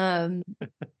 Um,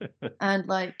 and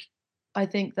like I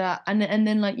think that and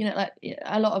then like like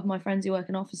a lot of my friends who work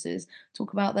in offices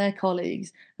talk about their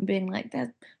colleagues and being like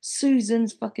that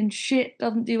Susan's fucking shit,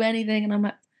 doesn't do anything, and I'm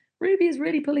like Ruby is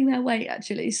really pulling their weight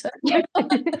actually, so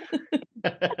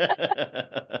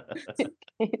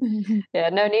Yeah,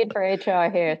 no need for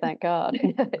HR here, thank God.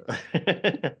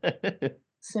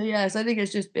 so yeah, so I think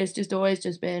it's just always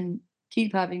just been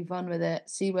keep having fun with it,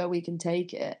 see where we can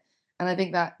take it. And I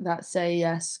think that say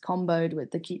yes comboed with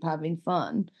the keep having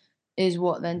fun is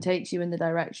what then takes you in the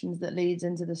directions that leads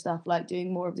into the stuff like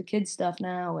doing more of the kids stuff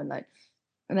now, and like,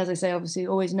 and as I say, obviously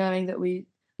always knowing that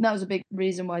that was a big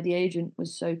reason why the agent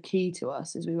was so key to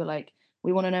us, is we were like,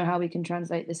 we want to know how we can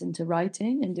translate this into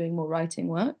writing and doing more writing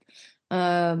work.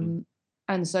 um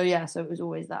and so yeah, so it was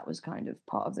always, that was kind of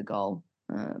part of the goal.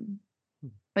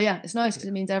 But yeah, it's nice because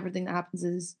it means everything that happens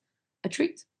is a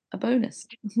treat, a bonus.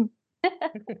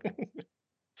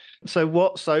 So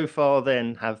what so far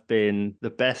then have been the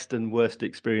best and worst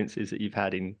experiences that you've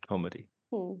had in comedy?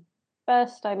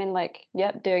 First, I mean, like,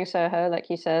 yep, doing Soho, like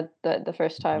you said, the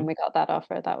first time Mhm. we got that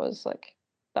offer, that was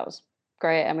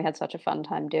great, and we had such a fun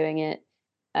time doing it.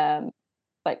 Um,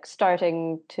 like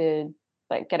starting to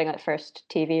like getting like first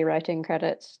TV writing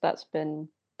credits, that's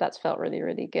felt really,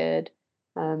 really good.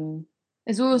 Um,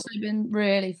 It's also been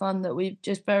really fun that we've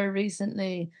just very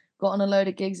recently gotten a load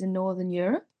of gigs in Northern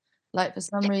Europe. Like for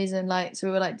some reason, like so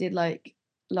we were like did like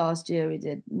last year we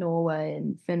did Norway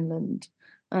and Finland.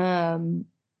 Um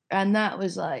and that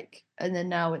was like, and then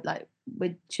now it like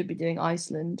we should be doing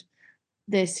Iceland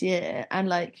this year. And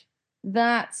like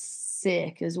that's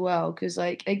sick as well. Cause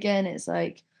like again, it's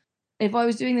like if I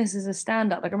was doing this as a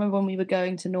stand-up, like I remember when we were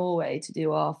going to Norway to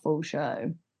do our full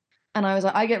show. And I was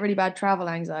like, I get really bad travel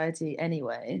anxiety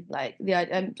anyway. Like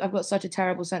I've got such a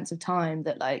terrible sense of time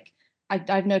that like I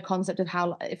have no concept of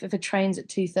how if a train's at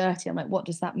 2:30, I'm like, what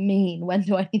does that mean? When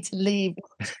do I need to leave?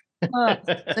 So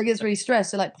it gets really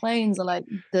stressed. So like planes are like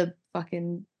the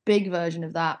fucking big version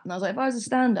of that. And I was like, if I was a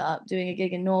stand-up doing a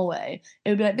gig in Norway, it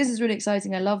would be like, this is really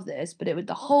exciting. I love this, but it would,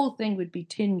 the whole thing would be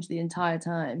tinged the entire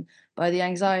time by the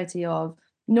anxiety of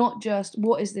not just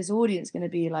what is this audience going to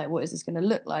be like, what is this going to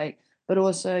look like, but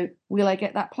also will I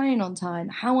get that plane on time?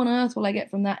 How on earth will I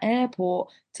get from that airport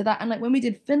to that? And like when we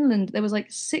did Finland, there was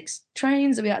like 6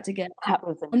 trains that we had to get, that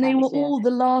was and they were intense, yeah. all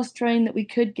the last train that we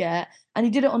could get. And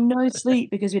he did it on no sleep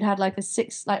because we'd had like a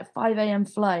 5 a.m.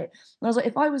 flight. And I was like,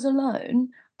 if I was alone,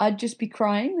 I'd just be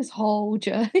crying this whole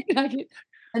journey.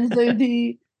 And so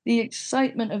the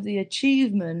excitement of the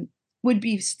achievement would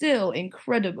be still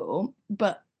incredible,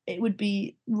 but it would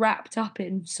be wrapped up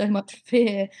in so much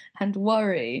fear and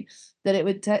worry that it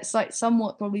would like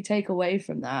somewhat probably take away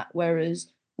from that. Whereas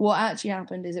what actually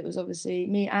happened is it was obviously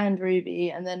me and Ruby,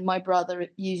 and then my brother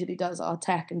usually does our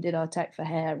tech and did our tech for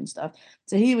Hair and stuff.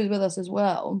 So he was with us as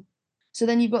well. So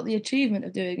then you've got the achievement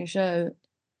of doing a show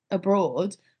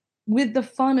abroad with the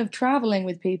fun of traveling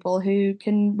with people who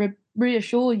can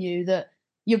reassure you that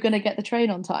you're going to get the train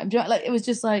on time. Do you know, like it was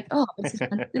just like, oh,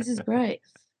 this is great.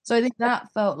 So I think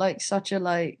that felt like such a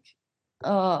like,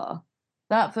 oh,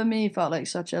 that for me felt like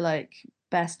such a like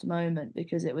best moment,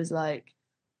 because it was like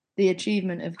the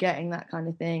achievement of getting that kind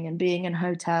of thing and being in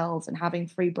hotels and having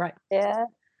free breakfast, Yeah.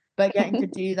 but getting to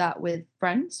do that with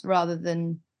friends rather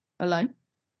than alone.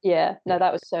 Yeah, no,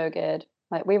 that was so good.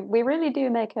 Like we really do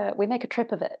make a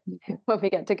trip of it when we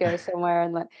get to go somewhere,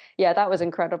 and like yeah, that was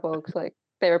incredible. 'Cause, like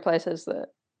they were places that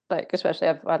like especially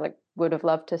I like would have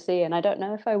loved to see, and I don't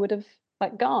know if I would have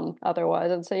like gone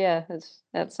otherwise. And so yeah,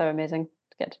 it's so amazing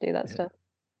to get to do that Yeah. stuff.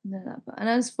 No, and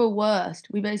as for worst,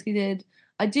 we basically did.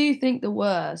 I do think the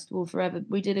worst will forever.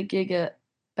 We did a gig at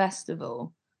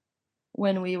Festival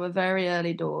when we were very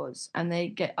early doors, and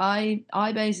I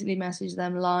basically messaged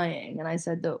them lying, and I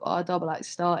said that our double act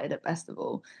started at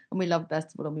Festival, and we loved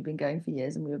Festival, and we've been going for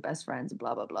years, and we were best friends, and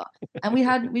blah blah blah. And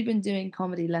we'd been doing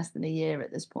comedy less than a year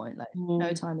at this point, like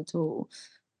no time at all.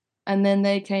 And then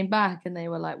they came back and they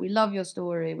were like, "We love your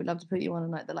story. We'd love to put you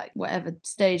on like the like whatever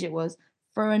stage it was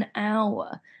for an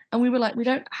hour." And we were like, "We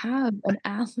don't have an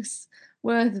hour's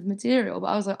worth of material." But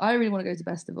I was like, "I really want to go to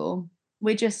Festival.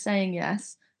 We're just saying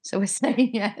yes." So we're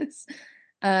saying yes.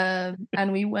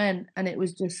 And we went, and it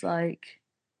was just like,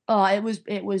 oh, it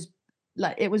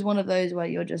was one of those where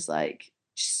you're just like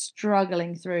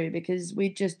struggling through, because we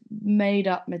just made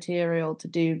up material to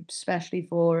do specially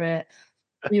for it.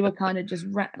 We were kind of just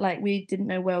like we didn't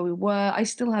know where we were. I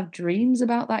still have dreams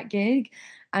about that gig,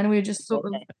 and we were just sort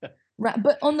of.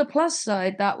 But on the plus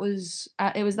side, it was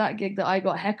that gig that I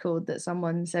got heckled, that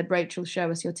someone said, "Rachel, show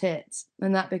us your tits,"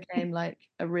 and that became like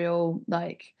a real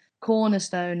like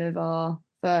cornerstone of our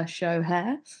first show,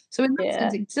 Hair. So in that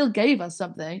sense, Yeah, it still gave us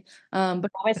something.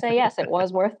 But I say yes, it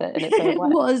was worth it in its own it way.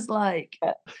 was like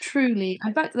Yeah. truly.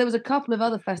 In fact, there was a couple of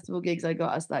other festival gigs I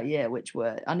got us that year, which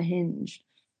were unhinged.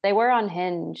 They were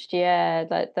unhinged, yeah.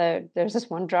 Like there's this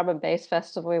one drum and bass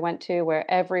festival we went to where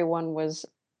everyone was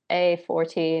A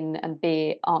 14 and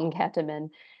B on ketamine.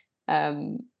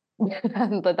 Um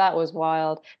but that was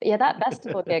wild. But yeah, that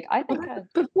festival gig, I think The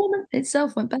performance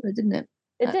itself went better, didn't it?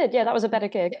 it did. Yeah, that was a better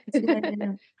gig.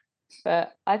 Yeah.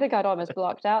 But I think I'd almost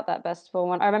blocked out that festival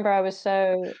one. I remember I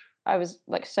was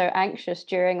like so anxious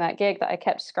during that gig that I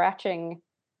kept scratching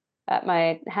at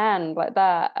my hand like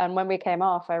that. And when we came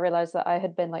off, I realized that I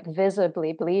had been like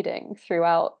visibly bleeding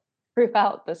throughout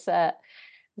the set.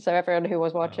 So everyone who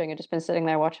was watching had just been sitting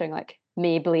there watching like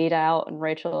me bleed out and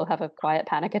Rachel have a quiet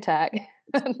panic attack.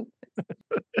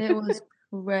 It was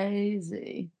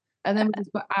crazy. And then we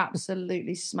just got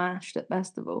absolutely smashed at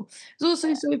Festival. It's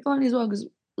also so funny as well, because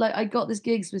like I got this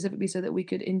gig specifically so that we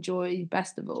could enjoy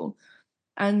Festival,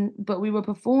 but we were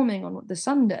performing on the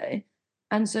Sunday,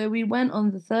 and so we went on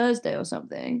the Thursday or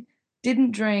something,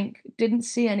 didn't drink, didn't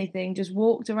see anything, just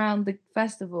walked around the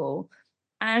festival,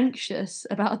 anxious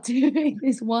about doing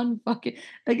this one fucking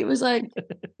like it was like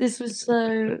this was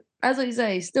so, as I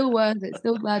say, still worth it,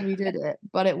 still glad we did it,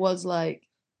 but it was like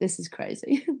this is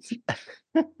crazy.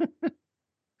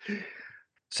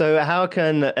 So how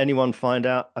can anyone find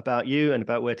out about you and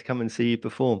about where to come and see you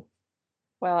perform?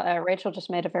 Well, Rachel just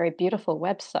made a very beautiful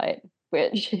website,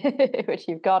 which which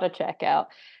you've got to check out.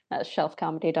 That's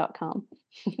shelfcomedy.com.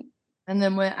 And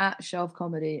then we're at Shelf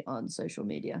Comedy on social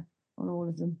media, on all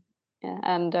of them. Yeah,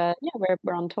 and yeah,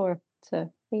 we're on tour,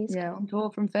 so please. Yeah, on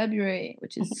tour from February,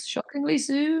 which is shockingly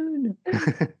soon.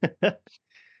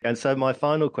 And so my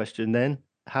final question then,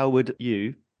 how would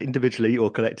you individually or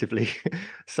collectively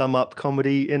sum up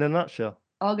comedy in a nutshell?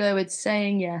 I'll go with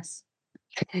saying yes.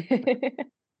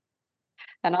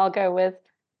 And I'll go with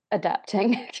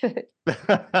adapting.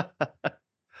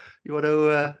 You want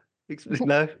to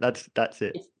no, that's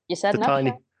it. You said The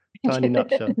tiny nutshell.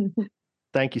 nutshell.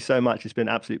 Thank you so much. It's been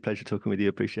an absolute pleasure talking with you.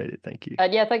 Appreciate it. Thank you.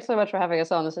 Yeah, thanks so much for having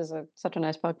us on. This is such a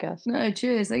nice podcast. No,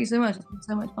 cheers. Thank you so much. It's been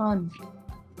so much fun.